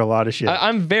 You talk a lot of shit.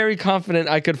 I'm very confident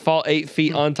I could fall 8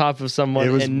 feet on top of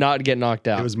someone and not get knocked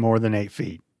out. It was more than 8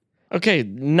 feet. Okay,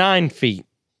 9 feet.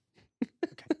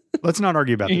 Let's not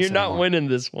argue about this You're not anymore. winning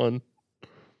this one.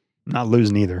 Not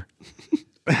losing either.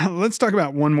 let's talk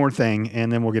about one more thing,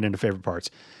 and then we'll get into favorite parts.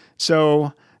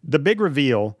 So the big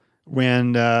reveal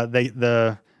when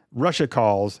the Russia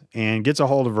calls and gets a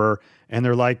hold of her, and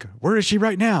they're like, "Where is she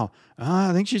right now?"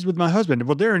 I think she's with my husband.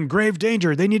 Well, they're in grave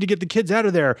danger. They need to get the kids out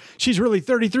of there. She's really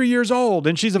 33 years old,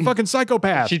 and she's a fucking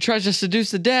psychopath. She tries to seduce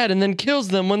the dad and then kills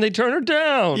them when they turn her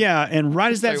down. Yeah, and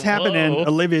right as that's like, happening, whoa.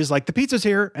 Olivia's like, "The pizza's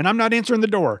here," and I'm not answering the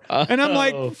door. And I'm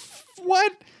like,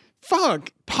 "What?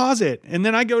 Fuck, pause it." And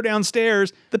then I go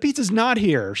downstairs. The pizza's not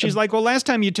here. She's like, "Well, last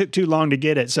time you took too long to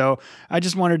get it, so I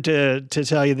just wanted to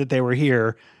tell you that they were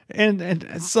here." And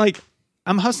it's like,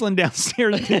 I'm hustling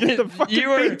downstairs to get the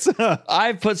fucking pizza.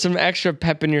 I put some extra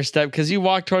pep in your step because you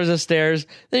walk towards the stairs,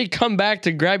 then you come back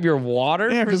to grab your water.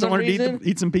 Yeah, for because I some wanted reason. to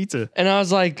eat some pizza. And I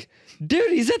was like,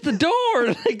 dude, he's at the door.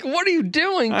 Like, what are you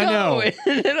doing? Go. I know.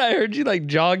 And then I heard you like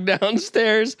jog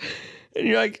downstairs, and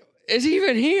you're like, is he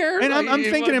even here? And Like, I'm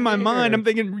he thinking in my wasn't mind, here. I'm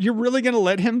thinking, you're really going to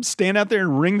let him stand out there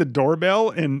and ring the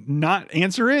doorbell and not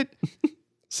answer it?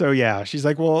 So yeah, she's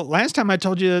like, "Well, last time I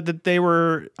told you that they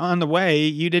were on the way,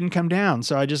 you didn't come down.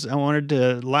 So I wanted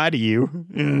to lie to you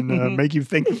and make you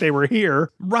think that they were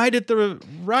here right at the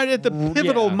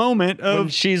pivotal Yeah. moment When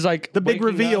of she's like the big waking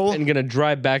reveal. up and gonna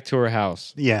drive back to her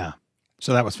house. yeah."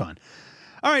 So that was fun.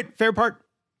 All right, favorite part.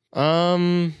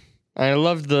 I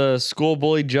loved the school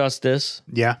bully justice.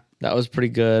 Yeah, That was pretty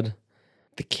good.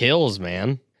 The kills,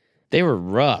 man, they were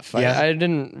rough. Yeah. I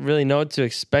didn't really know what to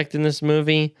expect in this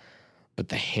movie, but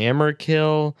the hammer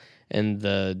kill and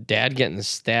the dad getting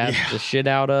stabbed the shit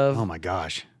out of, oh my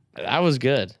gosh, that was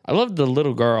good. I loved the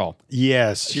little girl.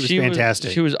 yes, she was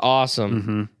fantastic. She was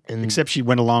awesome. And Except she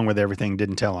went along with everything,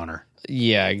 didn't tell on her.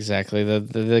 yeah, exactly.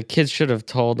 The kids should have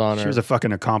told on her. She was a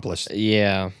fucking accomplice.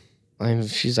 Yeah. I mean,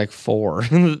 she's like 4,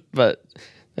 but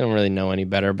they don't really know any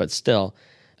better, but still.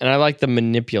 And I like the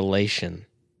manipulation.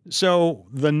 So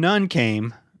the nun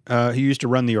came, who used to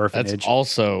run the orphanage. That's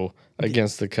also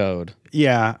against the code.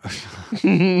 Yeah.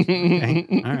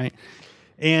 Okay. All right.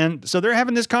 And so they're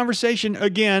having this conversation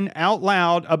again out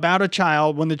loud about a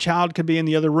child when the child could be in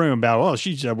the other room about, "Oh,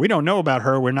 she's we don't know about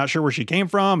her. We're not sure where she came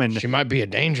from." And She might be a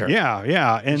danger.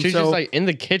 yeah. And She's so, just like in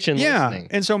the kitchen listening.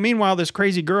 And so meanwhile, this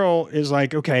crazy girl is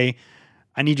like, "Okay,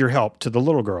 I need your help," to the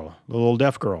little girl, the little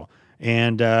deaf girl.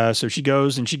 And so she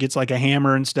goes and she gets like a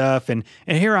hammer and stuff. And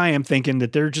here I am thinking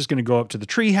that they're just going to go up to the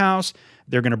treehouse.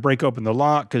 They're going to break open the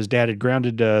lock because Dad had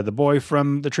grounded the boy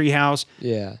from the treehouse.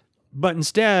 Yeah. But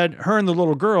instead, her and the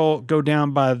little girl go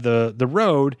down by the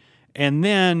road. And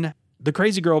then the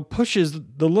crazy girl pushes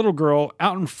the little girl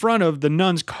out in front of the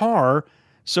nun's car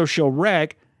so she'll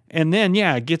wreck. And then,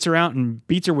 gets her out and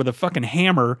beats her with a fucking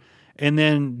hammer and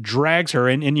then drags her.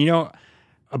 And you know,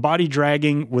 a body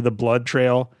dragging with a blood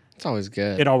trail, It's always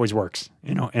good. it always works,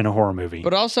 in a horror movie.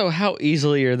 But also, how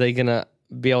easily are they going to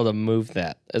be able to move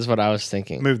that is what I was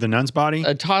thinking. Move the nun's body?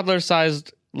 A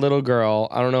toddler-sized little girl,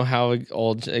 I don't know how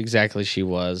old exactly she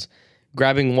was,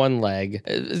 grabbing one leg,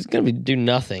 it's going to do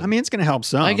nothing. I mean, it's going to help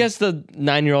some. I guess the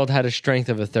 9-year-old had a strength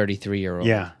of a 33-year-old.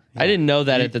 Yeah. I didn't know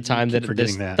that You- at the time you keep that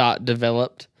forgetting this that. thought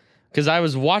developed. Because I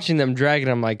was watching them drag it.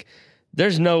 I'm like,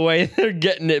 there's no way they're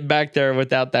getting it back there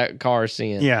without that car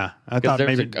seeing. Yeah. I Because thought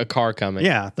there's maybe. a car coming.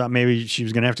 Yeah. I thought maybe she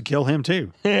was going to have to kill him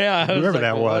too. Yeah. I was Whoever like,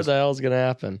 that well, was. What the hell's going to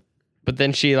happen? But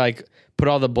then she like put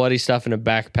all the bloody stuff in a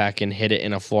backpack and hid it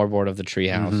in a floorboard of the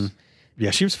treehouse.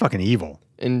 Yeah. She was fucking evil.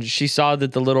 And she saw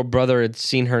that the little brother had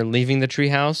seen her leaving the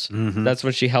treehouse. That's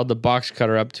when she held the box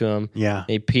cutter up to him. Yeah.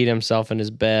 He peed himself in his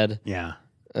bed. Yeah.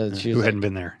 She Who was hadn't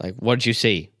been there? like, "What'd you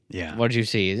see? Yeah. What'd you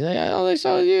see?" He's like, "Oh, they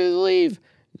saw you leave."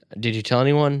 "Did you tell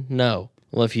anyone?" "No."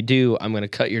 "Well, if you do, I'm going to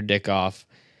cut your dick off."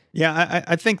 Yeah.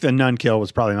 I think the nun kill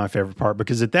was probably my favorite part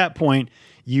because at that point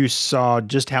you saw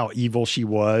just how evil she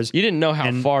was. You didn't know how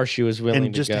far she was willing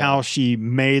And to just go. how she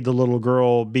made the little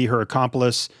girl be her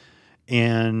accomplice.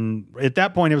 And at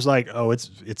that point, it was like, oh,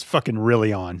 it's fucking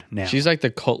really on now. She's like the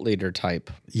cult leader type.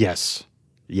 Yes.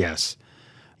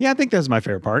 Yeah, I think that's my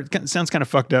favorite part. It sounds kind of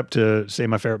fucked up to say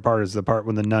my favorite part is the part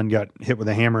when the nun got hit with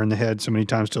a hammer in the head so many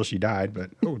times till she died.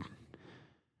 But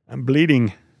I'm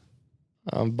bleeding.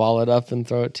 Ball it up and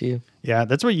throw it to you. Yeah,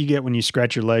 that's what you get when you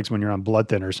scratch your legs when you're on blood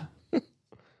thinners.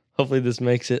 Hopefully this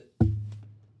makes it.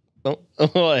 Oh,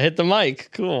 I hit the mic.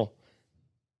 Cool.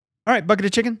 All right, bucket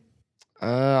of chicken.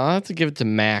 I'll have to give it to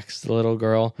Max, the little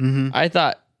girl. Mm-hmm. I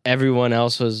thought everyone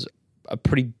else was a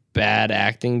pretty bad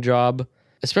acting job,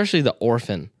 especially the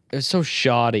orphan. It was so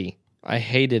shoddy. I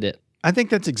hated it. I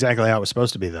think that's exactly how it was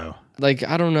supposed to be, though. Like,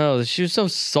 I don't know. She was so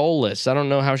soulless. I don't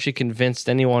know how she convinced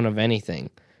anyone of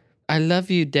anything. "I love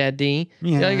you, Daddy."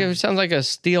 Yeah. Like, it sounds like a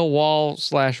steel wall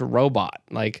 / robot.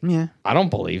 Like, Yeah. I don't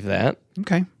believe that.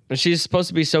 Okay. And she's supposed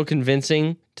to be so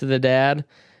convincing to the dad,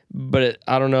 but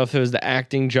I don't know if it was the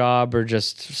acting job or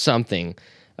just something.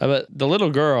 But the little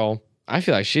girl, I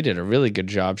feel like she did a really good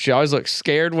job. She always looked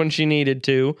scared when she needed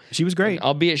to. She was great.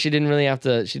 Albeit she didn't really have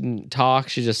to, she didn't talk.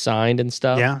 She just signed and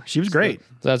stuff. Yeah, she was great.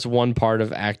 So that's one part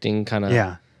of acting kind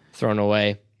of thrown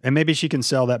away. And maybe she can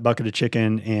sell that bucket of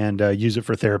chicken and use it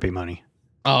for therapy money.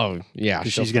 Oh, yeah.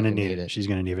 She's going to need it. She's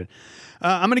going to need it.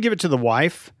 I'm going to give it to the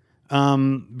wife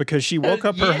because she woke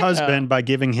up her husband by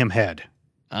giving him head.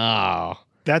 Oh.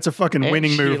 That's a fucking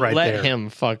winning move right there. Let him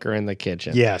fuck her in the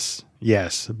kitchen. Yes.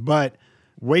 But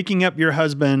waking up your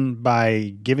husband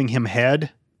by giving him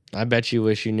head. I bet you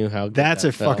wish you knew how good that's that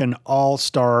a felt. fucking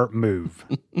all-star move.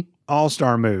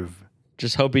 All-star move.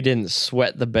 Just hope he didn't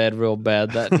sweat the bed real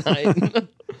bad that night.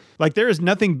 Like there is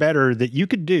nothing better that you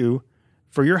could do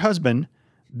for your husband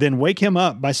than wake him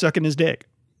up by sucking his dick.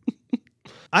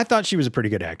 I thought she was a pretty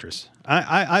good actress.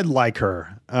 I like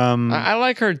her. I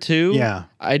like her too. Yeah.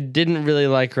 I didn't really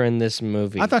like her in this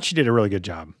movie. I thought she did a really good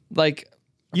job. Like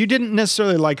You didn't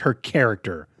necessarily like her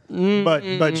character,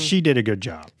 but she did a good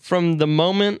job. from the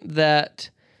moment that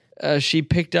she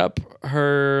picked up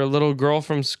her little girl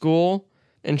from school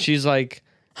and she's like,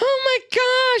 oh my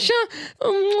gosh,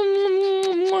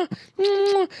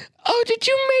 oh, did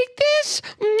you make this?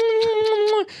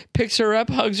 Picks her up,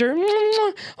 hugs her.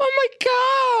 Oh my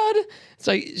God. It's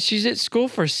like she's at school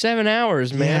for 7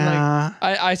 hours, man. Yeah.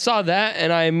 Like I saw that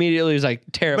and I immediately was like,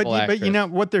 terrible actress. But you know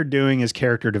what they're doing is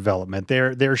character development.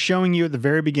 They're showing you at the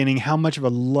very beginning how much of a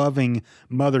loving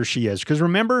mother she is. Because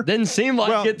remember, Didn't seem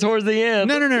like it towards the end.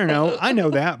 No. I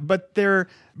know that, but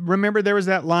remember there was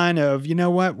that line of, you know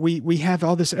what, we have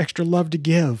all this extra love to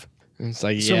give. It's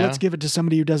like, So let's give it to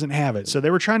somebody who doesn't have it. So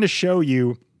they were trying to show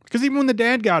you, because even when the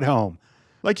dad got home,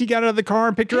 like he got out of the car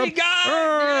and picked her up.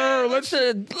 Let's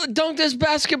dunk this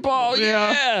basketball.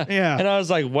 Yeah. And I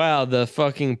was like, wow, the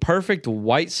fucking perfect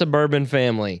white suburban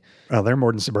family. Oh, they're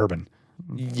more than suburban.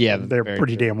 Yeah. They're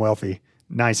pretty damn wealthy.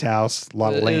 Nice house, a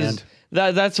lot of land.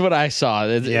 That's what I saw.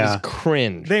 It was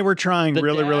cringe. They were trying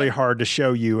really hard to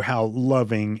show you how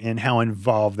loving and how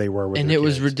involved they were with and their it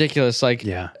was kids. ridiculous. Like,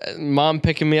 mom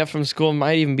picking me up from school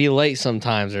might even be late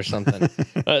sometimes or something.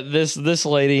 This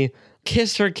lady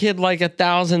kissed her kid like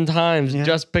 1,000 times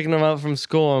just picking him up from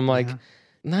school. I'm like,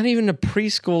 not even a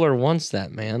preschooler wants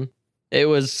that, man. It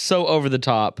was so over the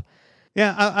top.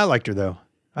 Yeah, I liked her though.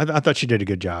 I thought she did a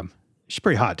good job. She's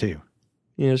pretty hot too.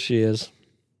 Yeah, she is.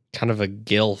 Kind of a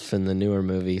gilf in the newer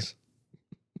movies.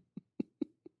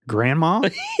 Grandma?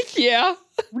 Yeah.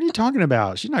 What are you talking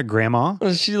about? She's not grandma.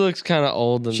 She looks kind of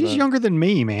old. She's younger than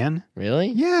me, man. Really?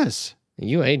 Yes.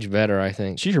 You age better, I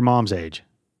think. She's your mom's age.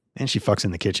 And she fucks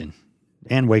in the kitchen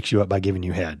and wakes you up by giving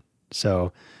you head.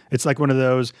 So it's like one of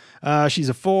those, she's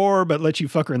a 4, but lets you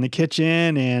fuck her in the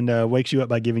kitchen and wakes you up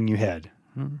by giving you head.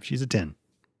 She's a 10.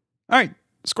 All right.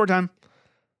 Score time.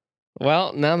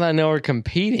 Well, now that I know we're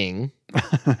competing,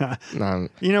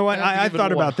 you know what? I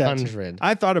thought about that.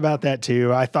 I thought about that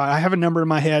too. I thought I have a number in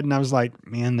my head, and I was like,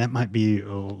 "Man, that might be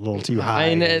a little too high." I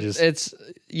mean, it's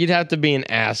you'd have to be an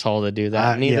asshole to do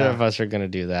that. Neither of us are going to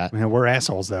do that. Man, we're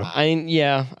assholes, though.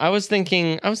 I was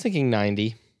thinking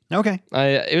 90. Okay,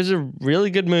 it was a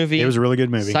really good movie. It was a really good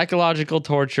movie. Psychological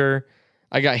torture.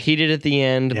 I got heated at the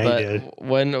end, but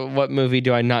what movie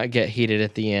do I not get heated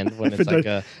at the end when it's like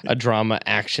a drama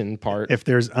action part? If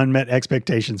there's unmet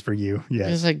expectations for you,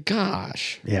 yes. It's like,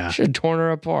 gosh, yeah, should have torn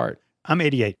her apart. I'm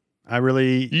 88. I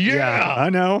really, I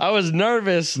know. I was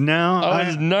nervous. No, I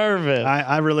was nervous.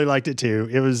 I really liked it too.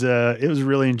 It was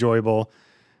really enjoyable.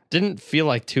 Didn't feel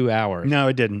like 2 hours. No,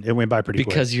 it didn't. It went by pretty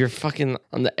quick. Because you're fucking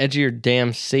on the edge of your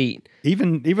damn seat.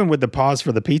 Even with the pause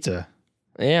for the pizza.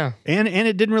 Yeah. And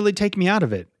it didn't really take me out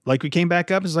of it. Like we came back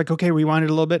up, it's like, okay, rewind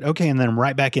it a little bit. Okay, and then I'm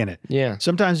right back in it. Yeah.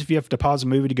 Sometimes if you have to pause a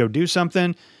movie to go do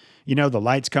something, you know, the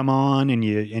lights come on and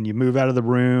you move out of the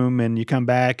room and you come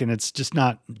back and it's just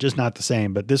not the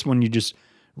same. But this one you just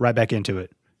right back into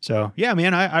it. So yeah,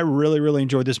 man, I really, really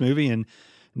enjoyed this movie, and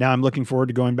now I'm looking forward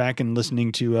to going back and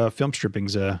listening to Film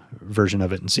Stripping's version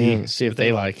of it and see if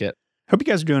they like it. Hope you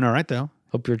guys are doing all right though.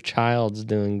 Hope your child's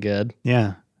doing good.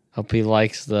 Yeah. Hope he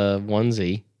likes the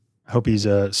onesie. Hope he's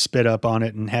spit up on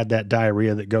it and had that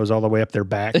diarrhea that goes all the way up their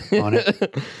back on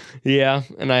it. Yeah,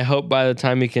 and I hope by the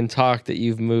time he can talk that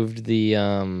you've moved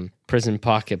the prison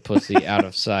pocket pussy out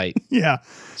of sight. Yeah.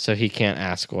 So he can't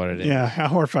ask what it is. Yeah, how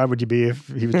horrified would you be if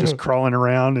he was just crawling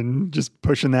around and just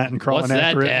pushing that and crawling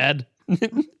after it? Dad?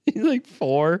 He's like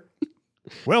 4.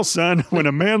 Well, son, when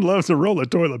a man loves a roll of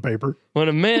toilet paper. When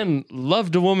a man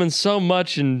loved a woman so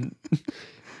much and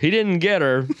he didn't get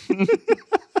her,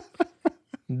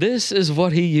 this is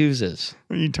what he uses.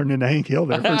 You turned into Hank Hill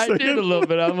there for a second. I did a little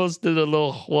bit. I almost did a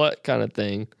little what kind of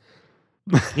thing.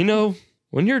 You know,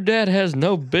 when your dad has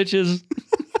no bitches,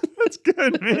 That's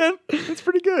good, man. That's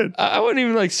pretty good. I wasn't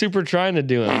even like super trying to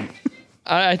do him.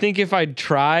 I think if I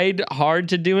tried hard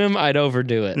to do him, I'd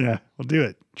overdo it. Yeah, we'll do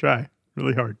it. Try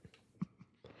really hard.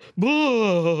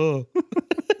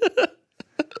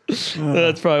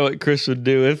 That's probably what Chris would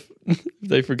do if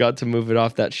they forgot to move it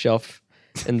off that shelf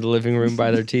in the living room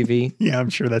by their TV. Yeah, I'm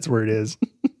sure that's where it is.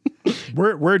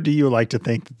 Where do you like to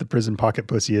think that the prison pocket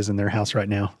pussy is in their house right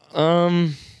now?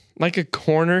 Like a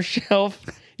corner shelf,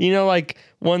 you know, like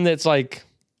one that's like,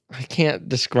 I can't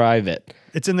describe it.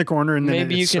 It's in the corner, and then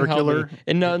Maybe you it's can circular. help me.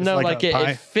 And no, It's like a it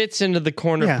pie. fits into the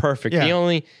corner Yeah, perfect.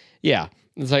 yeah.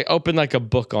 It's like open like a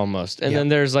book almost. And Yeah. then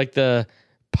there's like the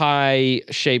pie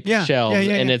shaped Yeah, shelves,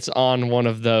 yeah, and yeah. it's on one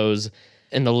of those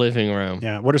in the living room.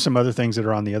 Yeah. What are some other things that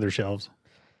are on the other shelves?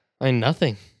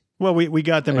 Nothing. Well, we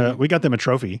got them a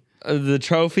trophy. The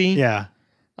trophy. Yeah.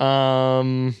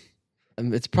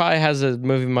 It probably has a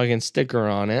Movie Muggin sticker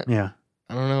on it. Yeah.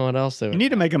 I don't know what else they You would. need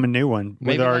to make them a new one with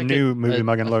Maybe our like new Movie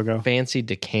Muggin logo. Fancy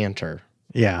decanter.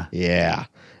 Yeah. Yeah.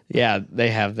 They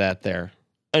have that there.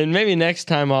 And maybe next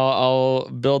time I'll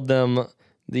build them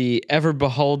the ever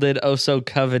beholded, oh so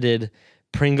coveted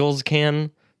Pringles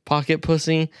can pocket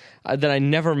pussy that I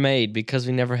never made because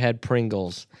we never had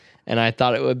Pringles. And I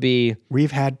thought it would be,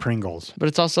 We've had Pringles. but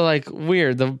it's also like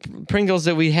weird. The Pringles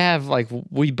that we have, like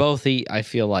we both eat, I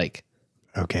feel like.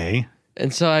 Okay.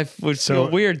 And so I would So-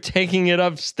 feel weird taking it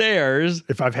upstairs.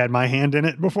 If I've had my hand in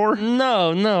it before?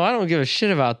 No, I don't give a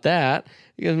shit about that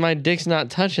because my dick's not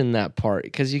touching that part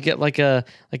because you get like a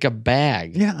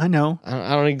bag. Yeah, I know.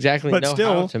 I don't exactly But know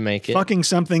still, how to make it. fucking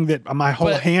something that my whole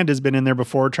But- hand has been in there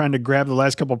before, trying to grab the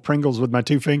last couple Pringles with my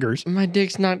two fingers. My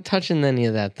dick's not touching any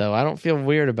of that though. I don't feel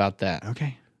weird about that.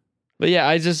 Okay. But yeah,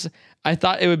 I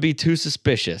thought it would be too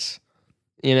suspicious.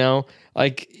 You know,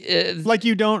 like Like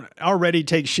you don't already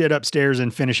take shit upstairs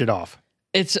and finish it off.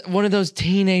 it's one of those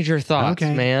teenager thoughts,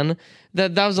 Okay. man.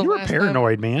 That was the You were last time-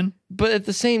 paranoid, man. But at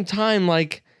the same time,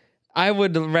 like, I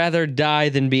would rather die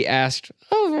than be asked,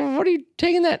 oh, what are you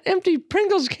taking that empty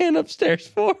Pringles can upstairs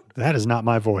for? That is not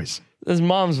my voice. That's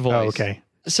mom's voice. Oh, okay.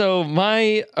 So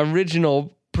my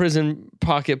original prison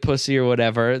pocket pussy or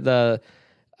whatever,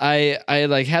 I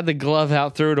like had the glove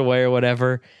out, threw it away or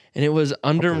whatever, and it was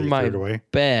under Hopefully you my threw it away.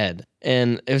 bed.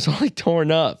 And it was only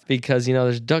torn up because, you know,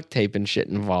 there's duct tape and shit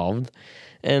involved.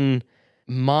 And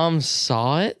mom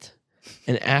saw it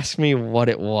and asked me what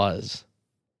it was.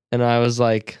 And I was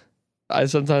like,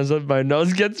 sometimes my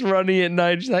nose gets runny at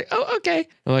night. She's like, oh, okay.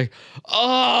 I'm like,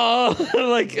 oh,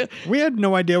 like, We had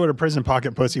no idea what a prison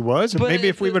pocket pussy was. but Maybe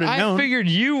if we would have known. I figured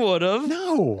you would have.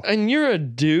 No. And you're a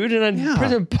dude, and a Yeah.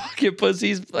 prison pocket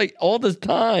pussies like all the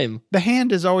time. The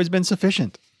hand has always been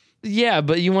sufficient. Yeah,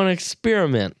 but you want to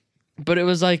experiment. But it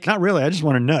was like, Not really. I just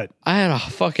want a nut. I had a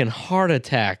fucking heart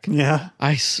attack. Yeah.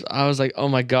 I was like, oh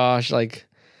my gosh, like,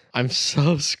 I'm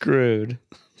so screwed.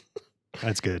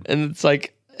 That's good. And it's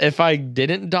like, if I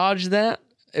didn't dodge that,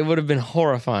 it would have been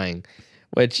horrifying.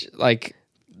 Which, like,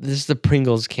 this is the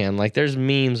Pringles can. Like, there's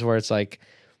memes where it's like,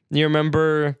 you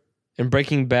remember in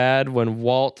Breaking Bad when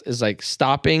Walt is like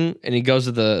stopping and he goes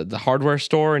to the hardware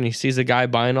store and he sees a guy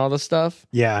buying all the stuff?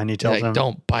 Yeah. And he tells Like, him.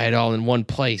 don't buy it all in one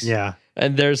place. Yeah.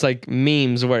 And there's like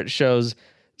memes where it shows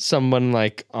someone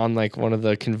like on like one of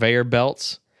the conveyor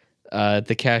belts at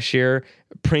the cashier,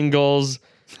 Pringles,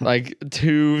 like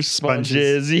two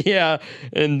sponges. Yeah.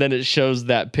 And then it shows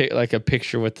that like a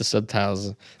picture with the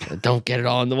subtitles. Don't get it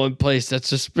all in the one place. That's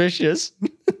suspicious.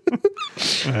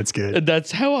 That's good. And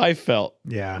that's how I felt.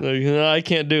 Yeah. Like, no, I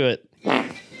can't do it.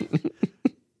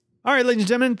 All right, ladies and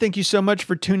gentlemen, thank you so much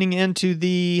for tuning in to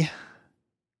the.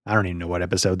 I don't even know what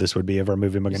episode this would be of our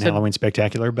Movie Muggin said- Halloween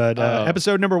Spectacular, but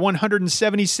episode number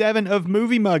 177 of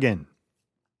Movie Muggin.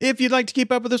 If you'd like to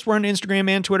keep up with us, we're on Instagram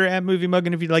and Twitter at Movie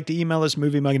Muggin. If you'd like to email us,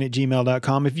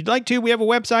 moviemuggin@gmail.com. If you'd like to, we have a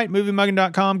website,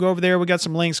 moviemuggin.com. Go over there. We got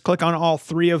some links. Click on all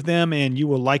three of them, and you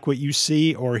will like what you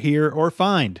see or hear or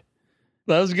find.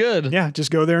 That was good. Yeah, just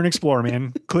go there and explore,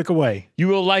 man. Click away. You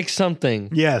will like something.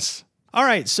 Yes. All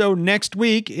right, so next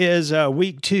week is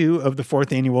week 2 of the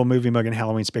 4th annual Movie Muggin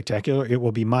Halloween Spectacular. It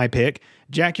will be my pick.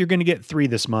 Jack, you're going to get 3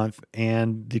 this month,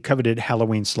 and the coveted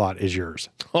Halloween slot is yours.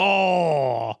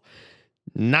 Oh,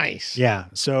 nice. Yeah,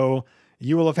 so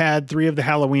you will have had 3 of the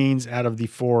Halloweens out of the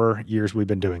 4 years we've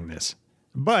been doing this.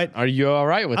 But Are you all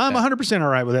right with I'm that? 100% all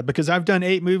right with that because I've done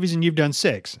 8 movies and you've done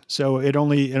 6. So it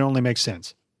only makes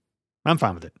sense. I'm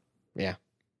fine with it. Yeah.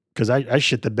 Because I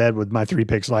shit the bed with my 3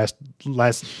 picks last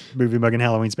Movie Muggin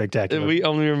Halloween Spectacular. We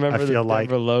only remember I the feel like-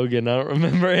 Denver Logan. I don't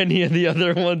remember any of the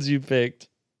other ones you picked.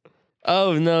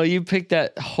 Oh no, you picked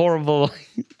that horrible,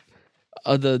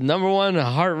 the number 1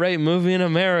 heart rate movie in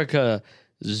America,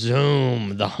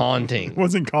 Zoom, The Haunting,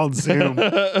 Wasn't called Zoom.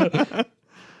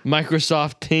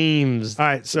 Microsoft Teams, All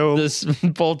right, so this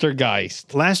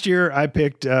Poltergeist. last year I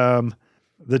picked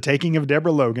The Taking of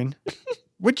Deborah Logan,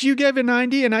 which you gave a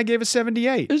 90 and I gave a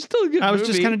 78. It's still a good I was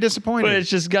movie, just kind of disappointed. but it's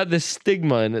just got this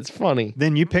stigma and it's funny.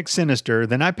 Then you picked Sinister.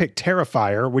 Then I picked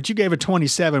Terrifier, which you gave a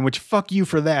 27, which fuck you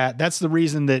for that. That's the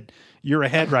reason that you're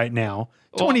ahead right now.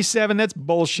 27, that's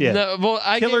bullshit. No, well,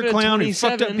 I Killer gave it a clown who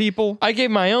fucked up 27. people. I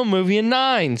gave my own movie a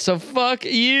 9, so fuck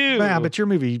you. Yeah, but your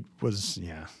movie was,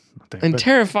 yeah. And But-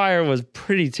 Terrifier was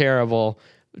pretty terrible.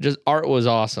 Just art was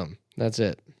awesome. That's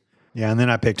it. yeah, and then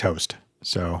I picked Host.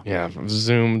 So Yeah, from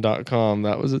Zoom.com.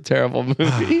 That was a terrible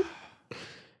movie.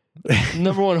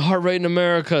 Number 1 heart rate in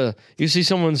America. You see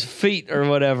someone's feet or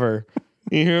whatever.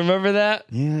 You remember that?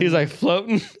 Yeah. He's like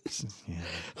floating. yeah.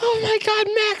 Oh my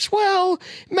God,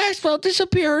 Maxwell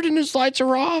disappeared and his lights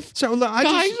are off. So look, I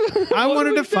Guys, I what wanted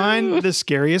do to we find do? the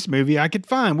scariest movie I could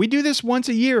find. We do this once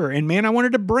a year, and man, I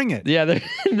wanted to bring it. Yeah,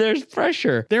 there's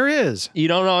pressure. There is. You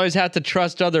don't always have to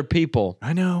trust other people.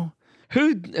 I know.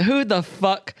 Who the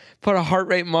fuck put a heart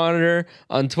rate monitor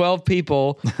on 12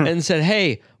 people and said,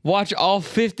 "Hey, watch all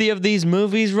 50 of these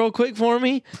movies real quick for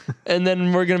me, and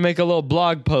then we're gonna make a little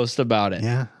blog post about it."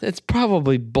 Yeah. It's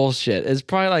probably bullshit. It's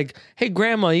probably like, "Hey,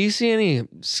 Grandma, you see any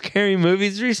scary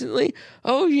movies recently?"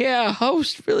 "Oh yeah,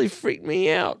 Host really freaked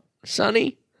me out,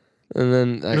 Sonny." And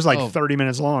then It was like oh. 30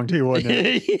 minutes long too, wasn't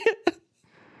it? Yeah.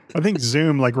 I think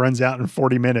Zoom like runs out in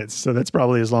 40 minutes, so that's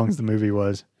probably as long as the movie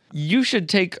was. You should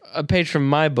take a page from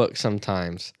my book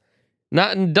sometimes.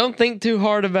 Don't think too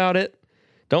hard about it.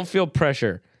 Don't feel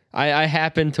pressure. I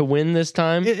happen to win this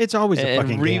time. It's always a and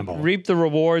fucking gamble. reap the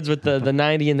rewards with the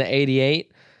 90 and the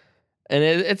 88. And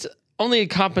it's only a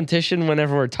competition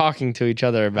whenever we're talking to each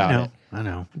other about it. I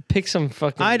know. Pick some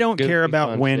fucking I don't goofy, care about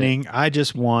fun winning. shit. I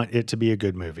just want it to be a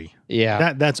good movie.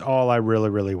 Yeah. That's all I really,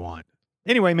 really want.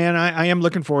 Anyway, man, I am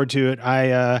looking forward to it.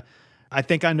 I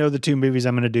think I know the 2 movies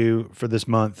I'm going to do for this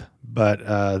month, but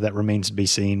that remains to be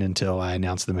seen until I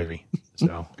announce the movie.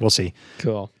 So we'll see.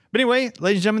 Cool. But anyway,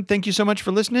 ladies and gentlemen, thank you so much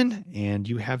for listening, and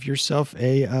you have yourself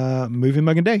a movie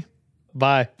mugging day.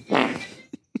 Bye.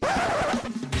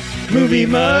 Movie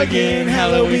mugging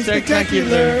Halloween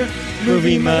spectacular.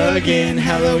 Movie mugging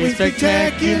Halloween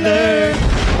spectacular.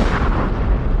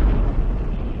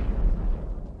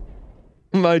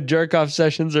 My jerk off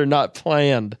sessions are not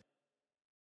planned.